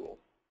brine pool,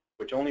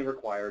 which only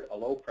required a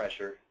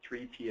low-pressure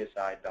 3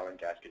 psi bell and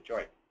gasket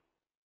joint.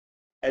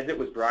 As it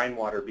was brine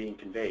water being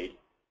conveyed,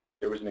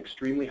 there was an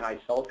extremely high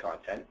salt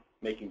content,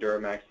 making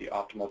DuroMaxx the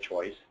optimal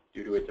choice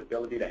due to its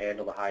ability to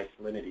handle the high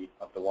salinity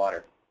of the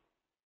water.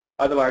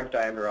 Other large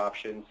diameter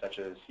options such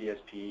as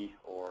CSP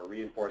or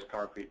reinforced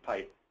concrete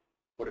pipe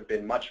would have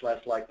been much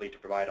less likely to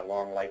provide a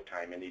long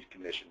lifetime in these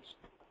conditions.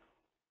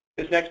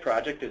 This next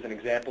project is an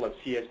example of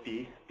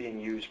CSP being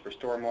used for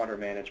stormwater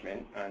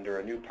management under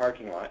a new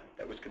parking lot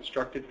that was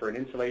constructed for an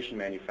insulation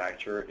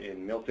manufacturer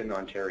in Milton,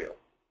 Ontario.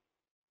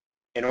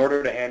 In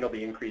order to handle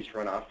the increased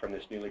runoff from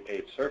this newly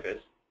paved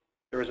surface,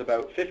 there was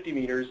about 50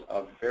 meters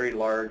of very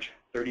large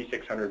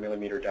 3,600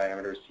 millimeter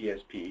diameter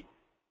CSP,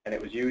 and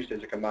it was used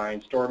as a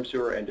combined storm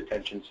sewer and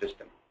detention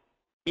system.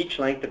 Each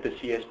length of the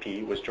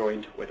CSP was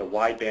joined with a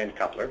wideband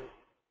coupler,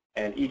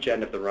 and each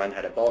end of the run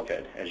had a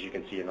bulkhead, as you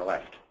can see in the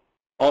left.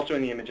 Also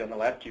in the image on the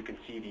left, you can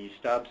see the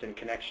stubs and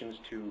connections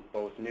to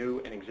both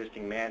new and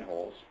existing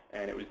manholes,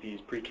 and it was these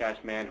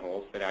precast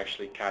manholes that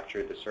actually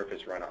captured the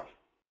surface runoff.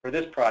 For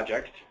this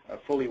project, a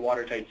fully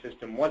watertight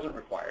system wasn't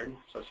required,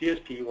 so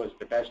CSP was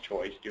the best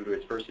choice due to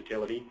its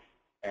versatility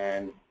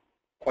and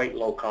quite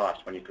low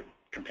cost when you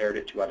compared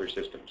it to other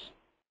systems.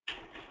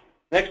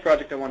 The next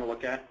project I want to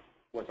look at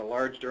was a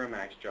large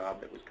DuroMaxx job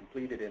that was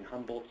completed in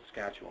Humboldt,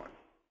 Saskatchewan.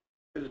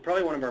 This is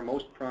probably one of our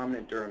most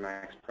prominent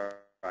DuroMaxx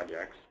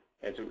projects,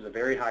 as it was a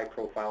very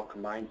high-profile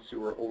combined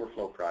sewer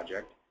overflow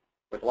project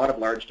with a lot of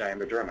large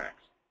diameter DuroMaxx.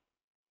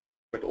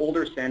 With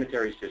older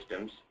sanitary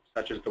systems,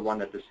 such as the one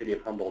that the city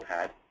of Humboldt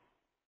had,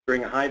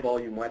 during a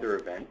high-volume weather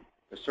event,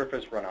 the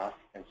surface runoff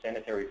and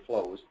sanitary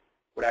flows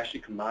would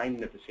actually combine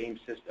into the same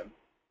system,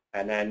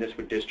 and then this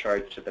would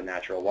discharge to the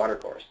natural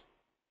watercourse.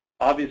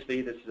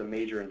 Obviously, this is a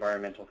major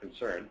environmental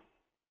concern,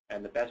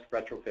 and the best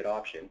retrofit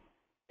option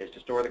is to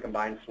store the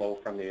combined flow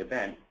from the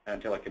event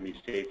until it can be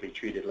safely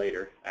treated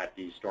later at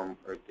the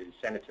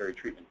sanitary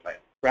treatment plant.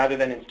 Rather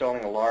than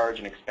installing a large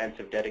and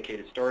expensive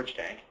dedicated storage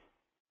tank,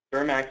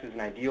 DuroMaxx is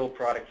an ideal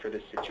product for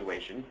this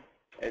situation,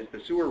 as the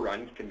sewer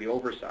run can be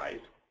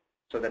oversized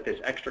so that this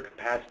extra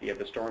capacity of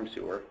the storm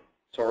sewer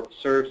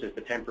serves as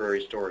the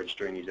temporary storage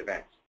during these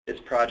events. This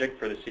project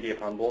for the city of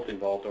Humboldt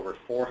involved over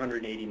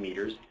 480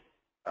 meters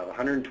of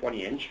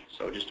 120 inch,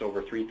 so just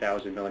over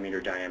 3,000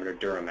 millimeter diameter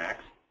DuroMaxx,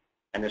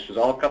 and this was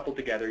all coupled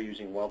together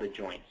using welded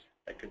joints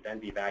that could then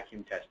be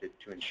vacuum tested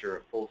to ensure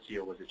a full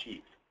seal was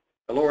achieved.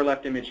 The lower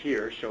left image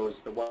here shows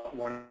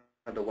one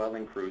of the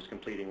welding crews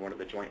completing one of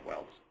the joint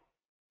welds.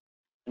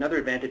 Another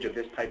advantage of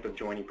this type of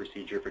joining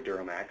procedure for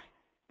DuroMaxx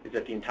is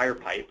that the entire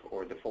pipe,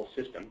 or the full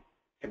system,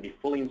 can be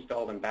fully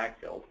installed and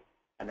backfilled,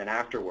 and then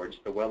afterwards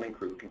the welding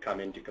crew can come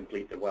in to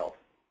complete the weld.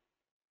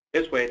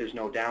 This way there's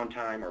no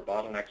downtime or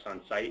bottlenecks on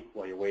site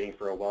while you're waiting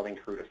for a welding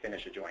crew to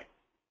finish a joint.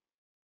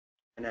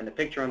 And then the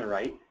picture on the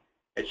right,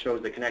 it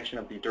shows the connection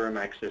of the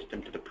DuroMaxx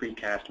system to the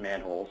precast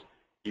manholes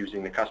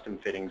using the custom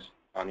fittings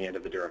on the end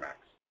of the DuroMaxx.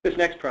 This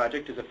next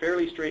project is a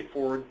fairly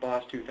straightforward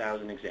Boss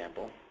 2000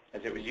 example,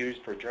 as it was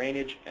used for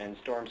drainage and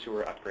storm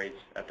sewer upgrades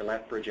at the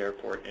Lethbridge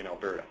Airport in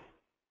Alberta.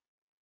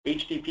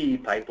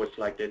 HDPE pipe was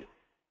selected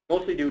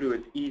mostly due to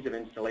its ease of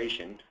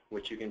installation,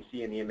 which you can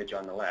see in the image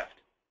on the left.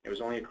 It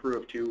was only a crew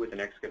of 2 with an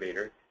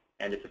excavator,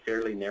 and it's a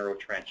fairly narrow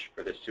trench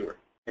for this sewer.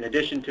 In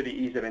addition to the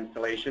ease of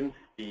installation,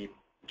 the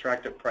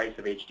attractive price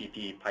of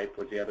HDPE pipe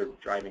was the other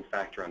driving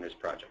factor on this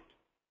project.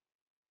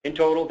 In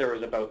total, there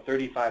was about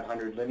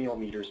 3,500 lineal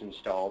meters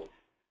installed,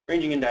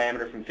 ranging in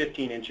diameter from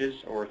 15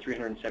 inches, or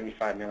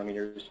 375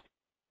 millimeters,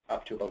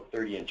 up to about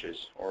 30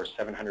 inches, or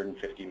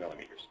 750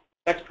 millimeters.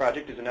 Next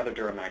project is another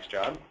DuroMaxx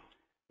job,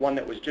 one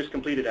that was just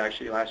completed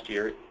actually last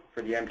year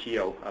for the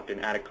MTO up in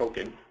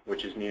Atikokan,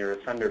 which is near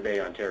Thunder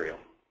Bay, Ontario.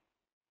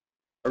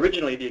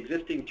 Originally, the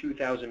existing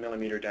 2,000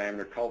 millimeter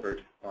diameter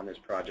culvert on this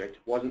project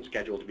wasn't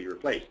scheduled to be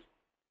replaced.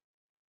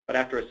 But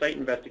after a site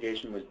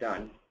investigation was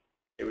done,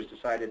 it was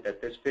decided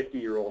that this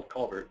 50-year-old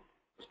culvert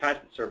was past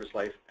its service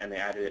life, and they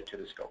added it to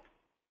the scope.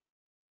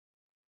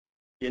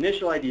 The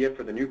initial idea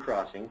for the new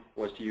crossing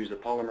was to use a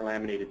polymer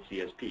laminated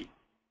CSP.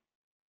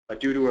 But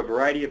due to a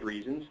variety of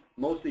reasons,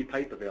 mostly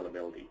pipe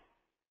availability,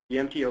 the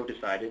MTO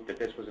decided that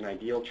this was an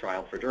ideal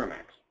trial for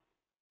DuroMaxx.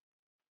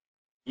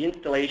 The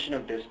installation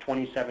of this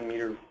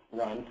 27-meter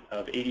run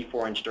of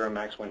 84-inch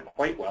DuroMaxx went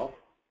quite well,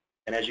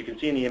 and as you can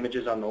see in the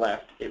images on the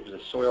left, it was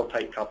a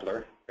soil-tight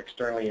coupler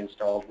externally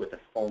installed with a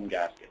foam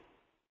gasket.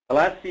 The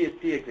last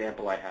CSP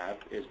example I have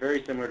is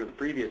very similar to the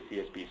previous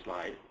CSP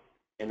slide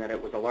in that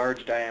it was a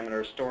large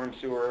diameter storm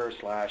sewer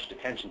 /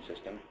 detention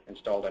system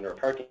installed under a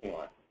parking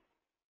lot.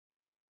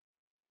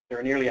 There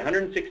are nearly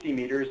 160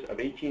 meters of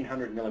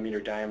 1,800 millimeter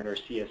diameter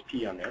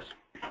CSP on this,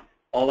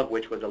 all of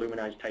which was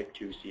aluminized Type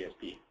 2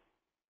 CSP.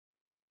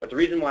 But the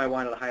reason why I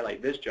wanted to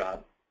highlight this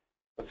job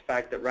was the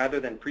fact that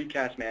rather than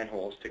precast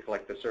manholes to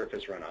collect the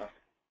surface runoff,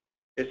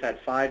 this had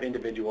 5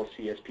 individual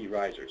CSP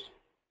risers.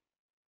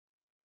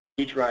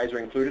 Each riser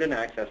included an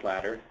access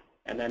ladder,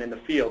 and then in the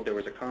field there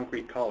was a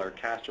concrete collar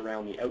cast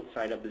around the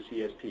outside of the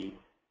CSP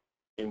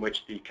in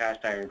which the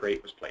cast iron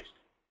grate was placed.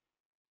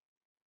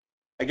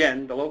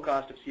 Again, the low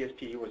cost of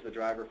CSP was the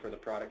driver for the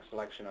product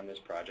selection on this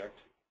project,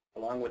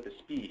 along with the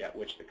speed at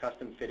which the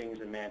custom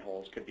fittings and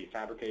manholes could be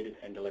fabricated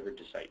and delivered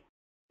to site.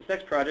 This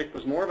next project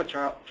was more of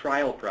a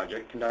trial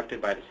project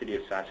conducted by the City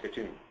of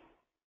Saskatoon.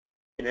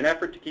 In an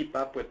effort to keep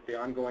up with the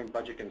ongoing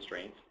budget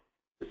constraints,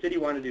 the city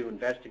wanted to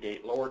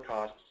investigate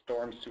lower-cost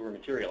storm sewer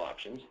material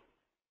options,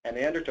 and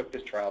they undertook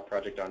this trial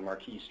project on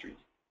Marquis Street.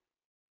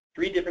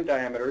 3 different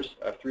diameters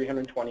of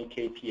 320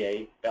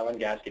 kPa bell and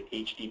gasket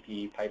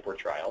HDPE pipe were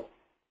trialed,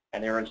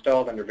 and they were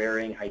installed under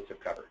varying heights of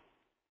cover.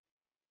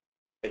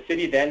 The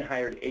city then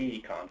hired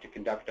AECOM to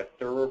conduct a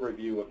thorough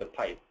review of the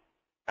pipe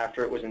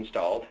after it was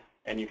installed,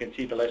 and you can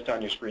see the list on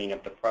your screen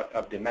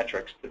of the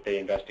metrics that they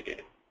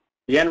investigated.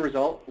 The end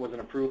result was an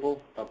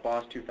approval of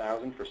BOSS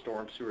 2000 for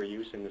storm sewer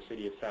use in the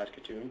City of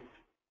Saskatoon,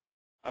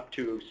 up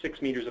to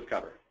 6 meters of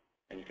cover,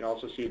 and you can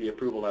also see the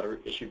approval letter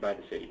issued by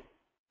the city.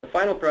 The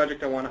final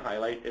project I want to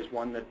highlight is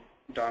one that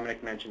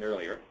Dominic mentioned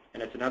earlier,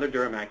 and it's another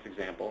DuroMaxx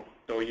example,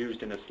 though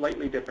used in a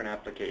slightly different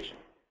application.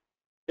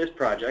 This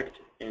project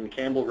in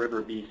Campbell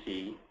River,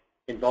 BC,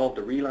 involved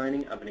the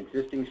relining of an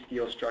existing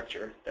steel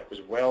structure that was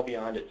well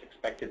beyond its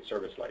expected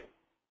service life.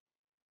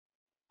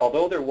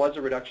 Although there was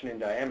a reduction in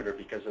diameter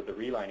because of the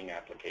relining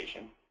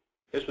application,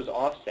 this was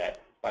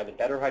offset by the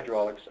better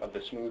hydraulics of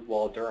the smooth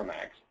wall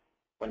DuroMaxx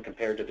when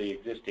compared to the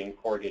existing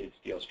corrugated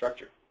steel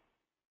structure.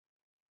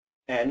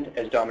 And,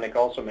 as Dominic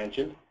also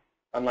mentioned,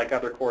 unlike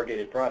other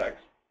corrugated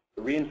products,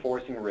 the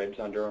reinforcing ribs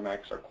on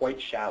DuroMaxx are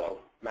quite shallow,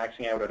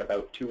 maxing out at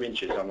about 2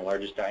 inches on the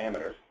largest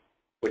diameter,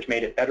 which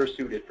made it better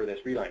suited for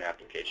this reline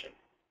application.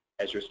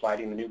 As you're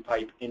sliding the new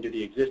pipe into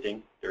the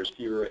existing, there's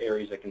fewer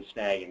areas that can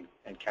snag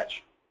and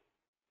catch.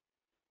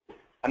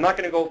 I'm not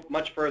going to go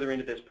much further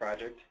into this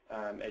project,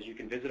 as you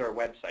can visit our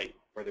website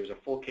where there's a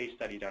full case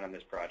study done on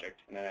this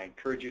project, and I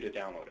encourage you to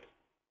download it.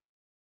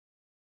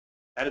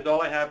 That is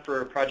all I have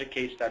for project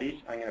case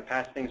studies. I'm going to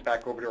pass things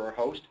back over to our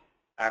host,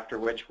 after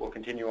which we'll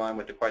continue on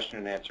with the question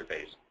and answer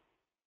phase.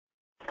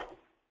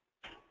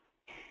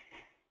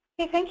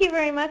 Okay, thank you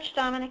very much,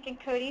 Dominic and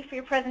Cody, for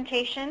your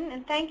presentation,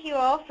 and thank you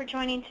all for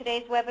joining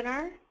today's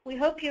webinar. We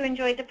hope you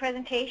enjoyed the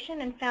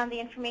presentation and found the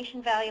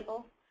information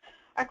valuable.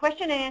 Our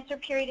question and answer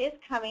period is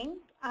coming.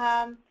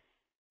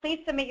 Please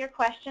submit your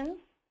questions,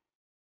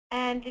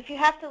 and if you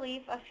have to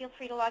leave, feel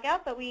free to log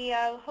out, but we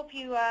hope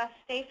you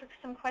stay for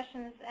some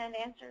questions and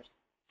answers.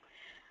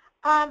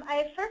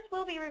 I first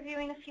will be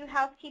reviewing a few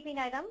housekeeping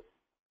items,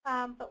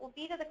 but we'll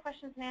be to the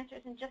questions and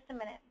answers in just a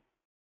minute.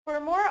 For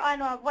more on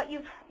what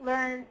you've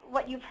learned,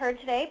 what you've heard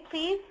today,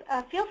 please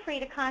feel free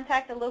to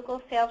contact a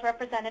local sales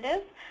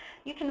representative.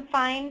 You can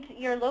find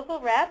your local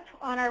rep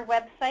on our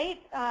website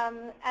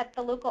at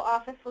the local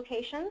office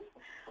locations.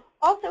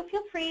 Also,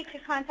 feel free to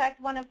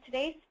contact one of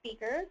today's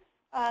speakers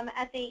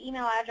at the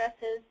email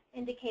addresses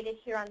indicated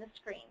here on the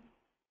screen.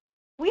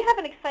 We have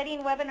an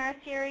exciting webinar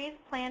series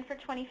planned for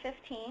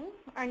 2015.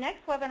 Our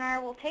next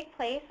webinar will take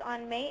place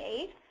on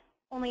May 8th,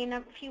 only in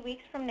a few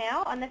weeks from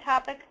now, on the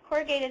topic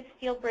Corrugated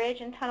Steel Bridge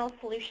and Tunnel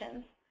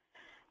Solutions.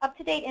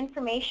 Up-to-date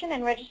information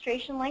and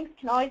registration links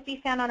can always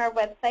be found on our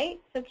website,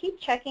 so keep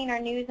checking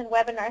our news and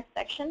webinars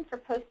section for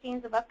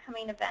postings of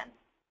upcoming events.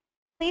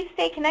 Please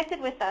stay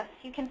connected with us.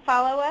 You can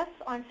follow us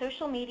on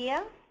social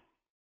media,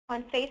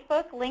 on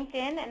Facebook,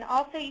 LinkedIn, and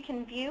also you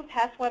can view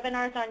past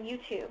webinars on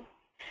YouTube.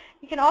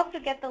 You can also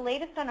get the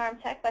latest on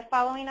Armtec by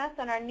following us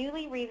on our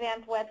newly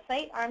revamped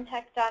website,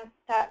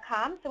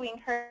 armtec.com, so we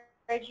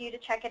encourage you to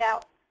check it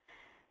out.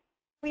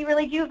 We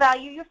really do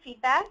value your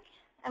feedback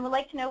and would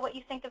like to know what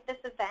you think of this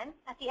event.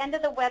 At the end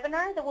of the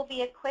webinar, there will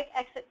be a quick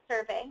exit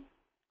survey.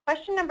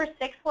 Question number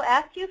 6 will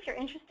ask you if you're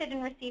interested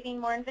in receiving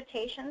more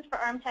invitations for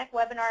Armtec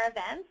webinar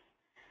events.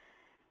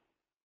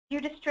 Due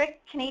to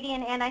strict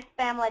Canadian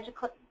anti-spam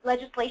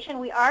legislation,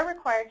 we are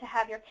required to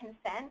have your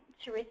consent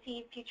to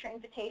receive future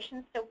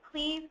invitations, so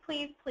please,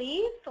 please,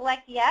 please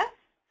select yes.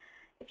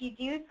 If you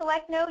do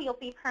select no, you'll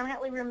be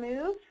permanently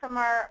removed from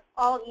our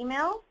all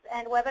emails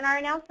and webinar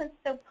announcements,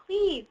 so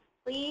please,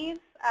 please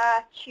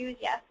choose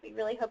yes. We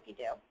really hope you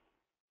do.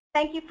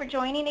 Thank you for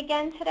joining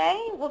again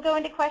today. We'll go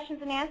into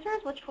questions and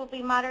answers, which will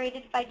be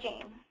moderated by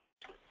James.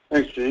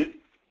 Thanks, Jean.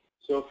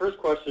 So first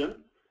question,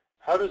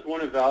 how does one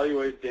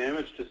evaluate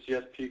damage to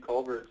CSP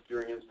culverts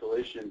during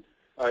installation,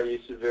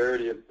 i.e.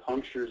 severity of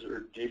punctures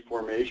or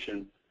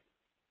deformation?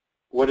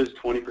 What is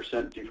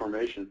 20%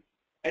 deformation?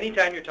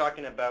 Anytime you're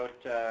talking about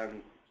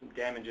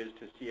damages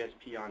to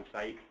CSP on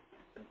site,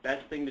 the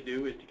best thing to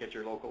do is to get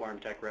your local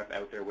Armtec rep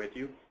out there with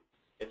you.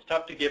 It's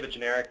tough to give a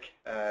generic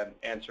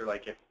answer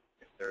like if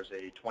there's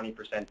a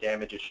 20%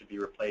 damage, it should be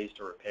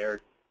replaced or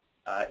repaired.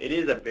 It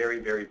is a very,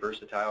 very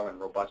versatile and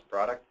robust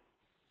product.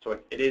 So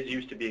it is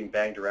used to being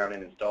banged around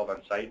and installed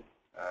on site.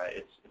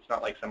 It's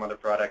not like some other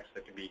products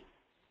that can be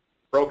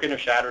broken or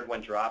shattered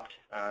when dropped.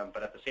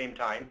 But at the same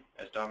time,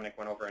 as Dominic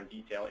went over in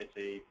detail, it's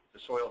a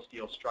soil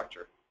steel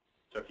structure.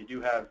 So if you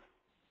do have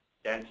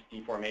dense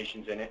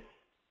deformations in it,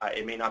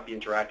 it may not be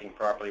interacting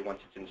properly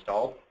once it's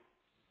installed.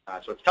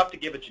 So it's tough to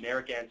give a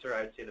generic answer.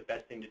 I would say the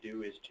best thing to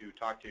do is to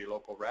talk to your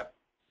local rep.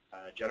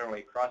 Generally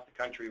across the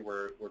country,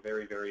 we're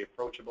very, very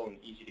approachable and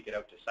easy to get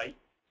out to site.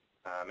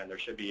 And there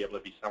should be able to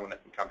be someone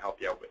that can come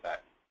help you out with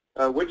that.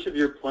 Which of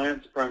your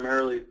plants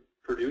primarily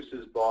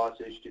produces BOSS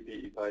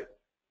HDPE pipe?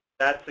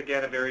 That's,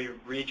 again, a very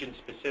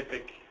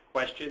region-specific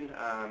question.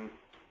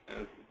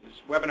 This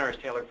webinar is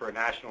tailored for a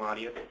national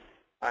audience.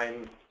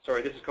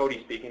 Sorry, this is Cody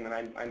speaking, and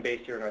I'm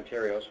based here in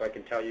Ontario, so I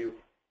can tell you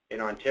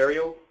in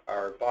Ontario,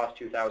 our Boss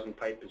 2000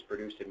 pipe is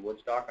produced in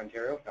Woodstock,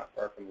 Ontario, not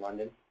far from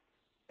London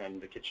and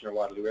the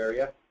Kitchener-Waterloo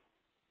area.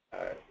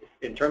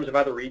 In terms of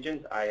other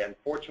regions, I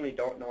unfortunately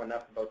don't know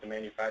enough about the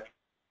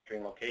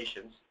manufacturing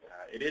locations.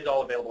 It is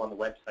all available on the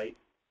website,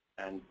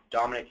 and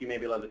Dominic, you may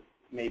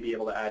be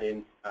able to add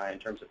in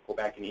terms of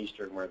Quebec and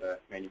Eastern where the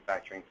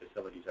manufacturing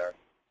facilities are.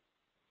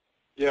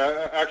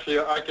 Yeah, actually,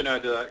 I can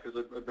add to that because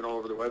I've been all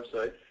over the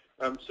website.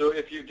 So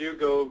if you do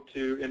go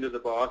into the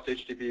Boss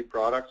HDPE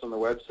products on the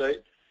website,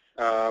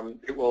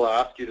 it will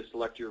ask you to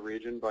select your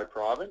region by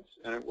province,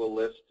 and it will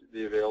list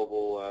the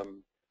available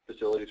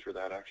facilities for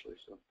that, actually.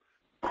 So,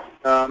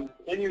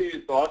 can you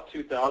use Boss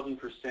 2000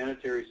 for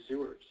sanitary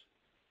sewers?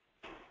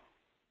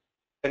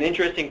 An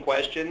interesting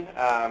question.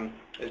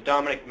 As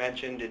Dominic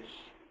mentioned,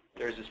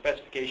 there's a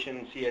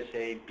specification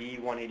CSA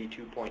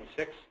B182.6,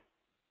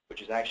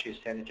 which is actually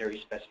a sanitary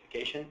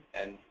specification,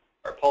 and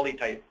our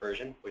polytype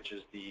version, which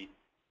is the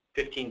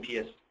 15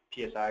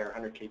 PSI or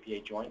 100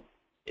 kPa joint,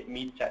 it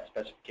meets that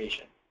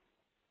specification.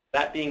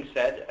 That being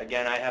said,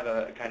 again, I have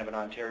a kind of an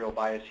Ontario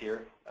bias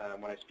here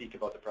when I speak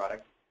about the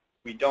product.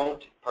 We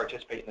don't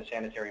participate in the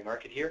sanitary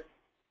market here.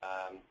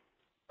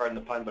 Pardon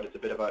the pun, but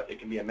it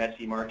can be a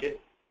messy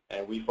market,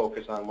 and we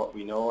focus on what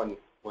we know and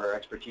where our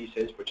expertise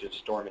is, which is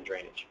storm and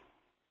drainage.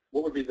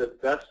 What would be the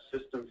best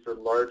system for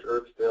large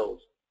earth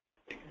fills?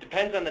 It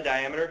depends on the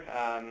diameter.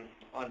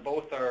 On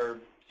both our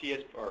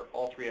or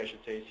all three, I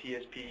should say,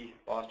 CSP,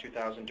 Boss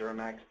 2000,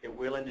 DuroMaxx, it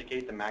will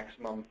indicate the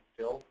maximum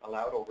fill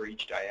allowed over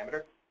each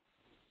diameter.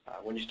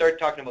 When you start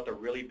talking about the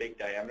really big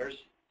diameters,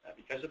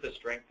 because of the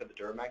strength of the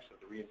DuroMaxx, of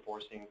the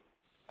reinforcing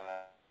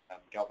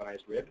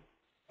galvanized rib,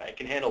 it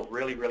can handle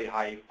really, really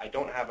high. I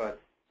don't have a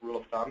rule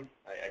of thumb.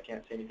 I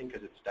can't say anything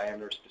because it's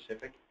diameter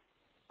specific.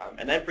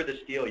 And then for the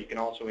steel, you can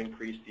also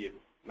increase the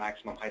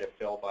maximum height of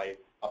fill by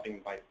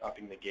upping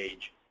the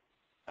gauge.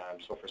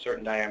 So for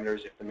certain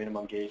diameters, if the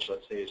minimum gauge,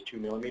 let's say, is 2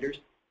 millimeters,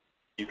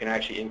 you can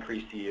actually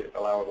increase the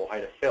allowable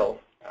height of fill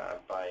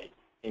by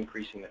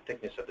increasing the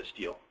thickness of the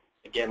steel.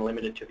 Again,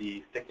 limited to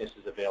the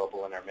thicknesses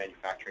available in our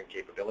manufacturing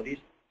capabilities.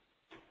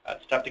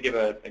 It's tough to give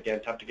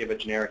a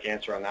generic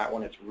answer on that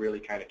one. It's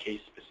really kind of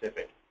case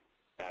specific.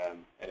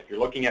 And if you're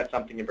looking at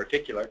something in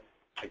particular,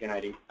 again,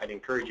 I'd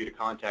encourage you to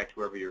contact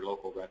whoever your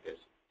local rep is.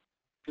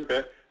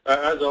 Okay.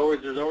 As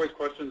always, there's always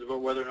questions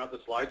about whether or not the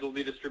slides will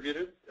be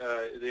distributed.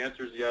 The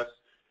answer is yes.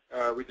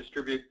 We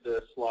distribute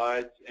the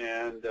slides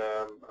and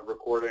a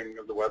recording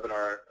of the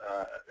webinar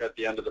at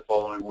the end of the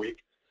following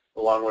week,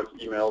 along with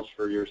emails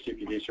for your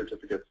CPD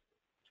certificates.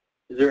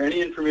 Is there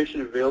any information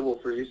available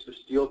for use of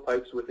steel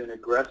pipes within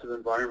aggressive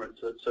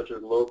environments such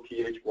as low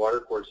pH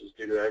watercourses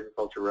due to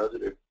agricultural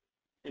residue?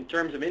 In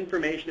terms of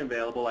information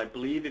available, I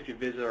believe if you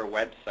visit our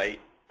website,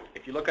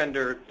 if you look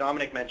under,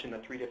 Dominic mentioned the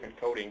 3 different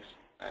coatings.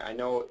 I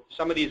know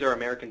some of these are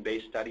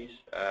American-based studies,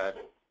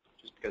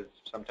 just because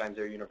sometimes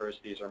their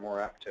universities are more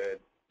apt to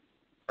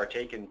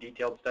partake in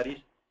detailed studies,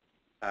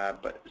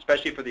 but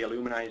especially for the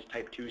aluminized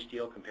type 2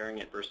 steel, comparing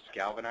it versus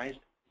galvanized.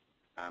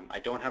 I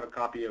don't have a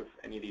copy of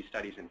any of these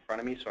studies in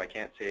front of me, so I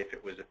can't say if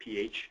it was a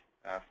pH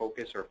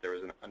focus or if there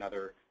was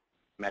another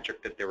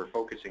metric that they were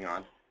focusing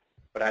on.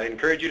 But I'd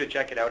encourage you to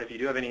check it out. If you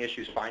do have any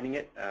issues finding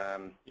it,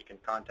 you can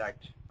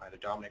contact either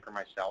Dominic or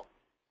myself.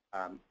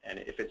 And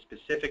if it's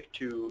specific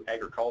to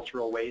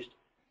agricultural waste,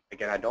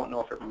 again, I don't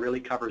know if it really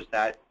covers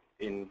that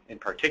in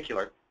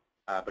particular,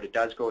 but it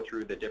does go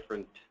through the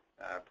different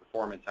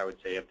performance, I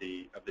would say, of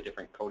the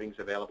different coatings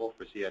available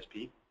for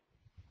CSP.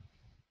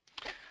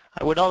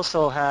 I would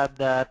also add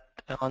that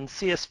on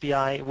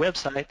CSPI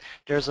website,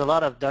 there's a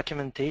lot of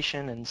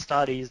documentation and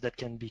studies that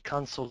can be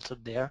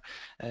consulted there.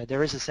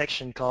 There is a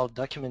section called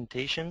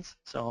Documentations,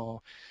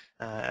 so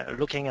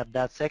looking at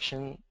that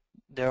section,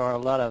 there are a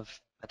lot of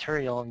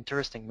material,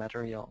 interesting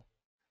material.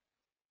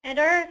 And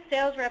our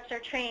sales reps are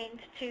trained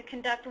to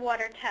conduct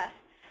water tests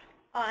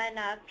on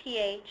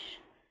pH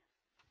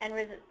and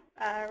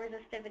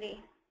resistivity.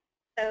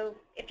 So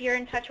if you're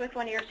in touch with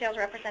one of your sales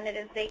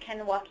representatives, they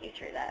can walk you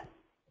through that.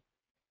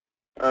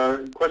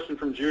 Question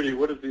from Judy,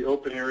 what is the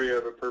open area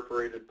of a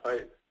perforated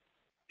pipe?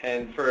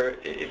 And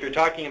if you're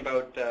talking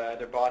about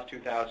their Boss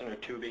 2000 or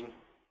tubing,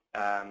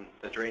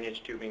 the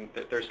drainage tubing,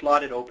 they're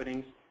slotted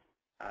openings.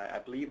 I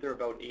believe they're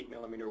about 8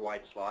 millimeter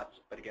wide slots,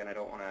 but again, I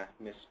don't want to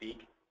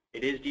misspeak.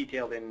 It is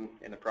detailed in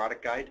the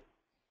product guide,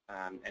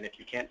 and if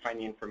you can't find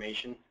the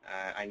information,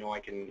 I know I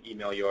can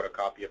email you out a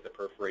copy of the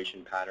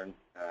perforation pattern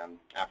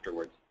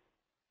afterwards.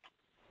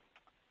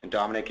 And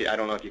Dominic, I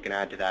don't know if you can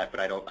add to that, but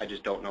I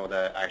just don't know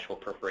the actual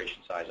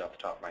perforation size off the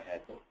top of my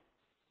head.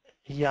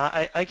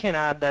 Yeah, I can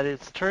add that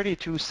it's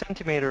 32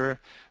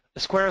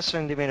 square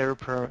centimeter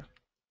per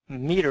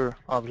meter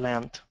of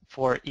length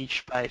for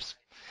each pipes.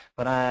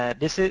 But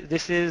this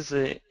is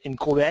in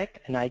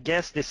Quebec, and I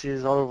guess this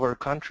is all over the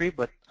country,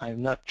 but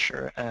I'm not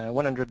sure,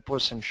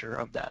 100% sure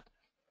of that.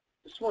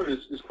 This one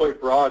is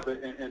quite broad,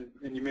 but, and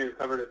you may have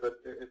covered it, but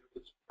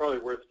it's probably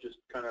worth just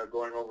kind of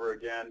going over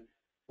again.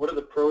 What are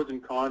the pros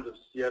and cons of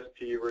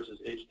CSP versus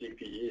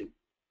HDPE?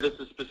 This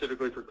is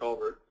specifically for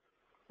culvert.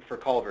 For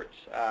culverts,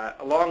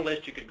 a long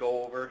list you could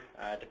go over.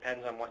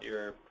 Depends on what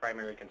your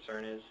primary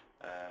concern is.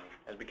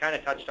 As we kind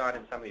of touched on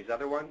in some of these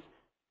other ones,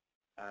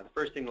 the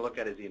first thing to look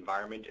at is the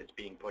environment it's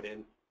being put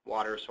in,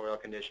 water, soil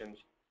conditions.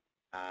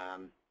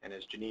 And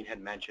as Janine had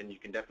mentioned, you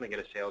can definitely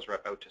get a sales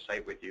rep out to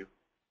site with you,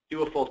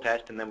 do a full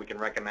test, and then we can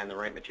recommend the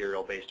right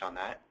material based on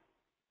that.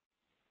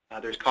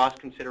 There's cost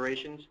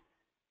considerations.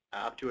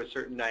 Up to a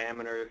certain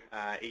diameter,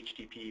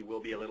 HDPE will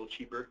be a little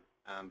cheaper,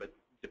 but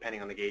depending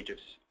on the gauge of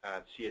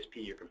CSP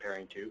you're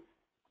comparing to.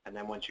 And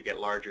then once you get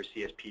larger,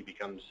 CSP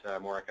becomes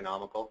more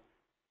economical.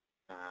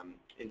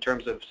 In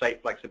terms of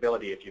site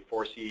flexibility, if you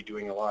foresee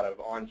doing a lot of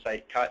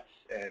on-site cuts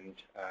and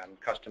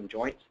custom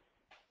joints,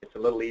 it's a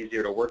little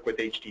easier to work with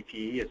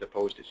HDPE as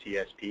opposed to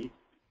CSP.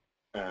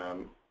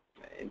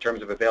 In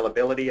terms of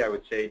availability, I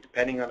would say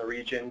depending on the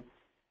region,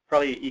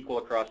 probably equal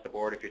across the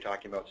board if you're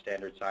talking about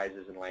standard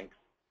sizes and length.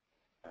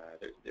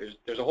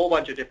 There's a whole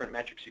bunch of different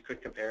metrics you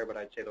could compare, but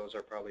I'd say those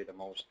are probably the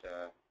most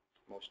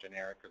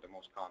generic or the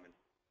most common.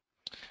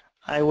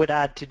 I would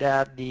add to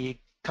that the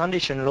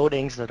condition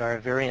loadings that are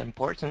very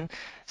important,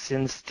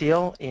 since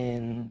steel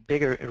in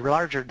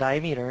larger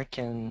diameter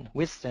can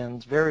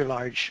withstand very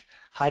large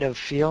height of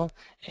fill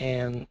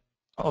and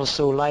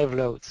also live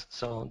loads.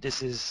 So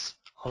this is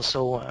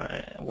also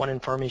one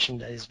information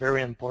that is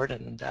very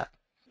important in that.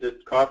 The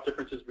cost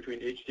differences between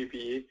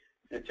HDPE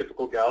and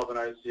typical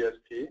galvanized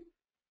CSP,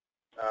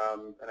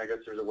 and I guess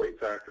there's a weight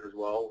factor as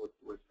well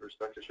with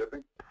respect to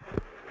shipping.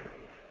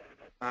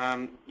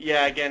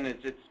 Yeah, again,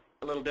 it's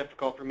a little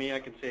difficult for me. I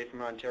can say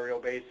from an Ontario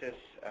basis,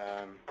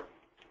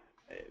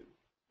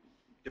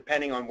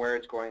 depending on where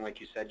it's going, like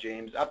you said,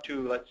 James, up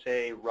to, let's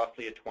say,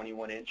 roughly a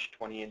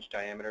 20-inch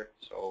diameter,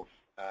 so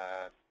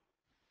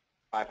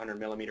 500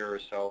 millimeter or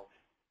so.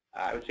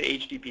 I would say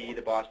HDPE,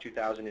 the Boss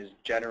 2000, is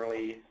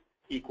generally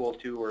equal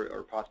to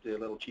or possibly a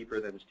little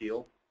cheaper than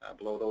steel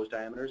below those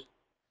diameters.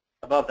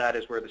 Above that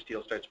is where the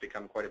steel starts to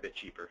become quite a bit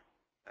cheaper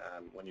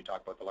when you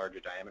talk about the larger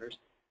diameters.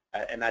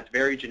 And that's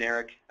very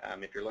generic.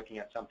 If you're looking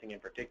at something in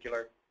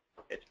particular,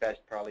 it's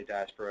best probably to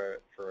ask for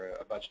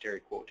a budgetary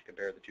quote to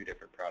compare the two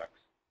different products.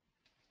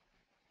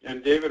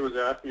 And David was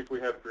asking if we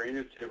have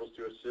drainage tables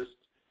to assist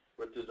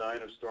with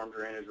design of storm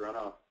drainage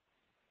runoff.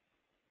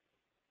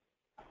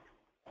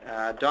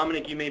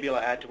 Dominic, you may be able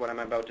to add to what I'm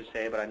about to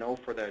say, but I know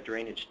for the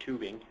drainage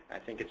tubing, I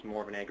think it's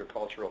more of an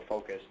agricultural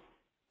focus.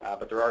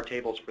 But there are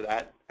tables for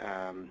that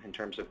in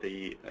terms of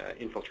the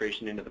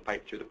infiltration into the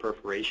pipe through the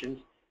perforations.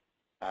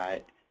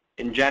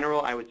 In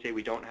general, I would say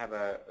we don't have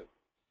a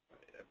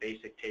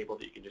basic table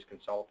that you can just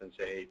consult and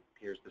say,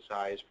 here's the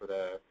size for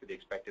the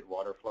expected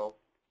water flow.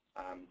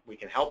 We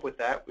can help with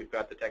that. We've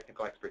got the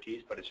technical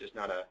expertise, but it's just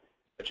not a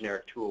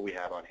generic tool we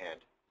have on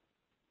hand.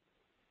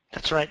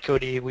 That's right,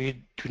 Cody.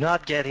 We do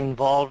not get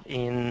involved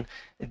in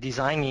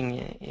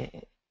designing,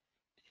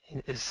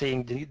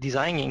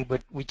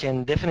 but we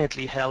can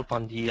definitely help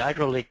on the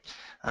hydraulic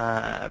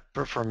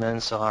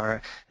performance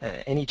or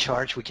any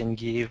charge we can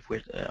give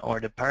with or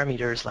the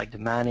parameters like the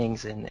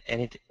Mannings and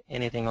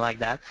anything like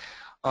that.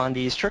 On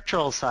the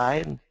structural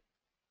side,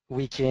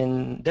 we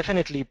can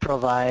definitely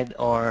provide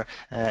or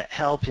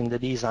help in the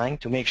design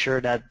to make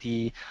sure that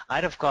the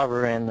height of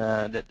cover and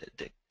the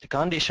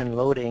condition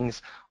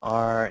loadings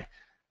are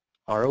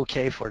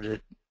okay for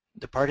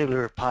the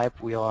particular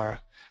pipe we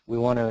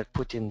want to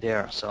put in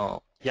there.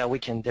 So yeah, we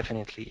can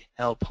definitely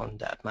help on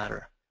that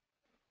matter.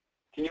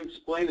 Can you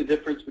explain the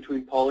difference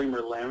between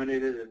polymer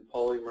laminated and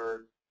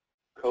polymer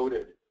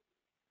coated?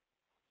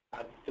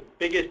 The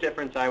biggest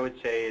difference I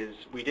would say is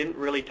we didn't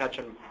really touch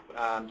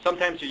on,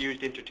 sometimes they're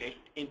used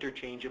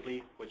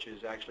interchangeably, which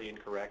is actually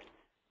incorrect.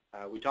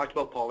 We talked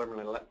about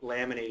polymer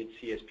laminated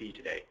CSP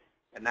today,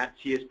 and that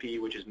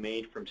CSP, which is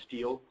made from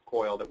steel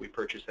coil that we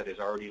purchase that is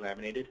already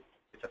laminated,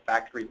 it's a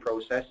factory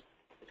process.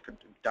 It's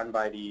done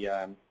by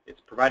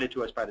it's provided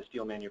to us by the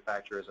steel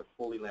manufacturer as a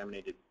fully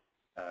laminated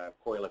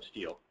coil of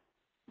steel.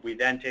 We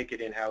then take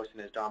it in-house,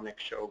 and as Dominic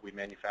showed, we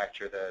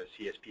manufacture the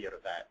CSP out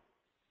of that.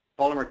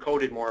 Polymer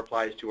coated more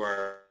applies to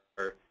our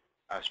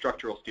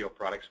structural steel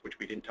products, which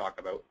we didn't talk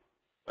about,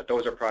 but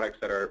those are products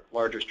that are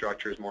larger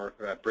structures, more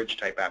bridge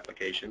type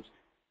applications.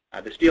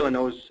 The steel in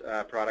those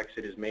products,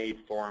 it is made,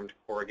 formed,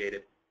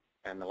 corrugated,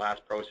 and the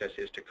last process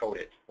is to coat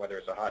it, whether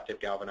it's a hot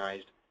dip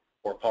galvanized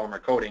or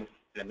polymer coating.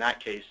 And in that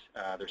case,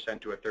 they're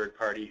sent to a third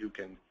party who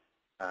can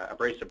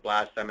abrasive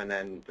blast them, and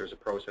then there's a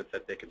process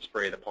that they can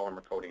spray the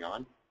polymer coating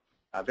on.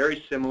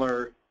 Very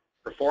similar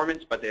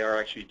performance, but they are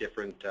actually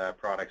different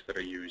products that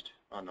are used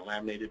on the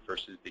laminated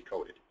versus the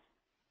coated.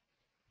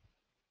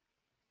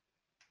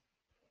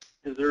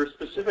 Is there a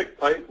specific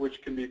pipe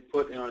which can be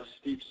put on a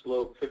steep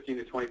slope, 15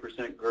 to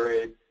 20%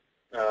 grade,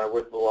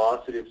 with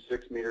velocity of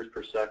 6 meters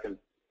per second?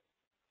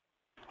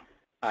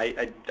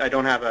 I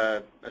don't have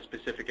a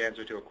specific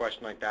answer to a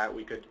question like that.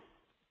 We could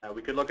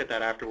look at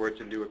that afterwards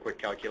and do a quick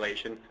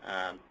calculation.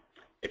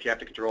 If you have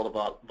to control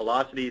the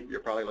velocity, you're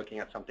probably looking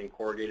at something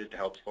corrugated to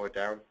help slow it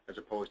down as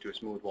opposed to a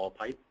smooth wall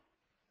pipe.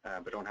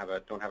 but don't have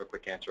a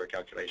quick answer or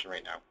calculation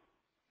right now.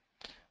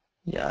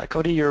 Yeah,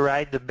 Cody, you're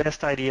right. The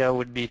best idea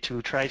would be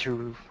to try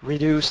to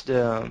reduce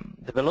the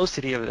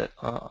velocity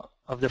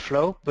of the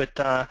flow,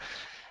 but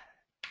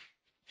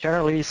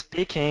generally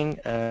speaking,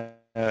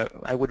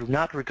 I would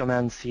not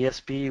recommend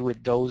CSP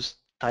with those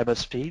type of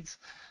speeds.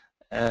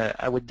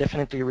 I would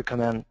definitely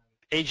recommend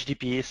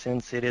HDPE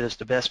since it is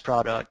the best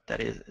product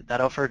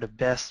that offer the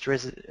best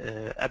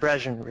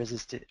abrasion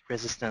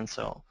resistance.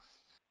 So.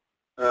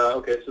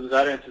 Okay, so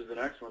that answers the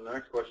next one. The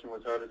next question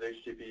was, how does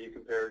HDPE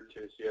compare to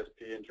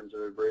CSP in terms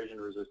of abrasion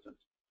resistance?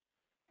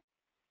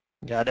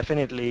 Yeah,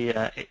 definitely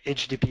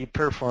HDPE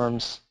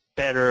performs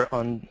better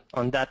on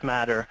that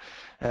matter.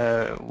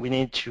 We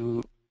need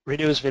to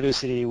reduce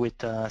velocity with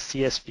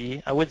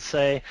CSP. I would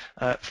say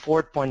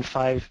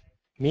 4.5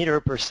 meter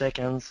per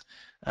second.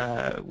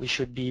 We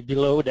should be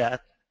below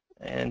that,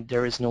 and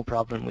there is no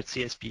problem with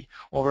CSP.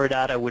 Over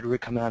that, I would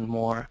recommend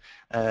more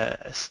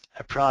a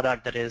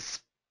product that is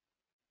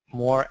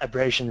more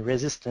abrasion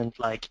resistant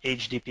like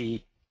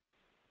HDPE.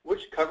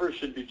 Which covers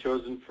should be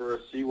chosen for a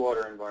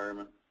seawater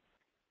environment?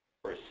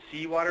 For a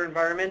seawater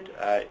environment,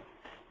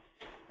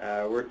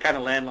 we're kind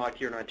of landlocked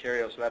here in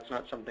Ontario, so that's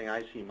not something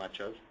I see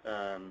much of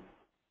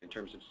in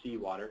terms of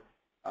seawater.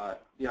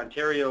 The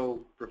Ontario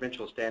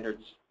provincial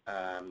standards,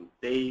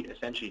 they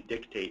essentially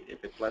dictate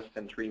if it's less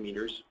than 3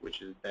 meters,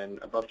 which is then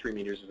above 3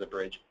 meters is a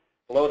bridge.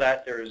 Below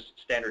that, there's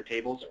standard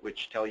tables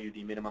which tell you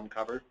the minimum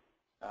cover.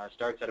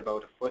 Starts at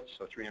about a foot,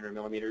 so 300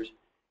 millimeters,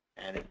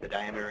 and if the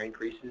diameter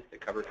increases, the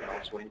cover can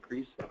also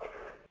increase.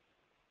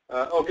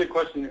 Good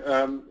question.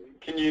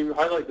 Can you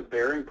highlight the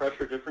bearing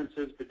pressure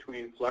differences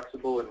between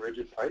flexible and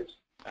rigid pipes?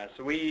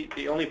 So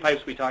the only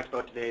pipes we talked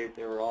about today,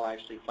 they were all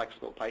actually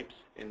flexible pipes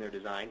in their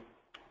design,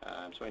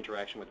 so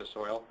interaction with the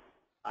soil.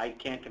 I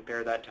can't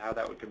compare that to how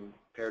that would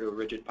compare to a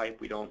rigid pipe.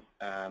 We don't,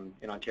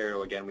 in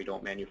Ontario, again, we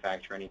don't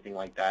manufacture anything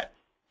like that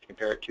to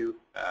compare it to.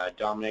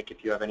 Dominic,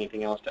 if you have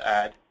anything else to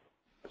add,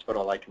 that's about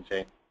all I can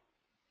say.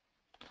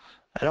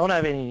 I don't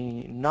have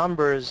any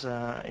numbers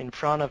in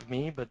front of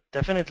me, but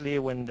definitely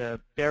when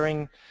the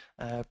bearing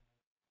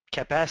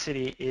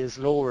capacity is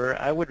lower,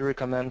 I would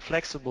recommend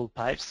flexible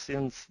pipes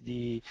since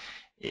the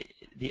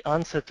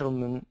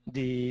settlement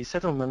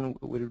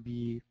will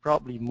be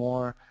probably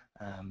more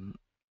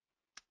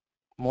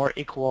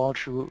equal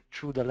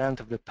through the length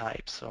of the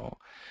pipe. So,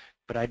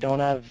 but I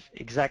don't have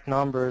exact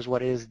numbers.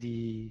 What is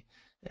the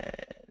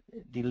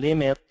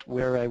limit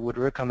where I would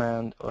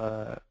recommend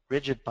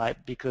rigid pipe,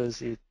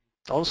 because it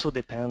also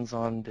depends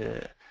on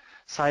the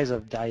size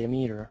of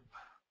diameter.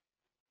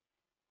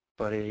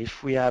 But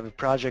if we have a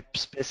project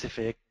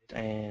specific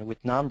and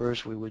with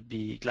numbers, we would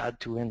be glad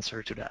to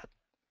answer to that.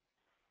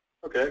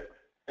 Okay,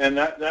 and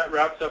that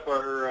wraps up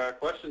our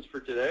questions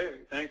for today.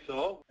 Thanks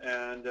all,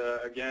 and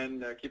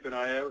again, keep an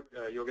eye out.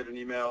 You'll get an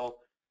email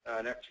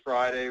next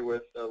Friday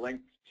with a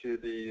link to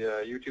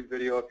the YouTube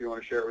video if you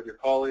want to share it with your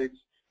colleagues.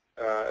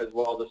 As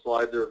well, the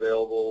slides are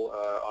available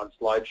on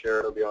SlideShare.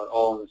 It'll be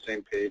all on the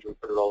same page. We'll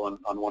put it all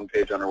on one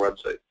page on our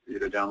website for you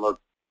to download.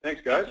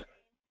 Thanks, guys.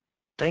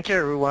 Thank you,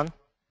 everyone.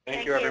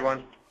 Thank you,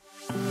 everyone.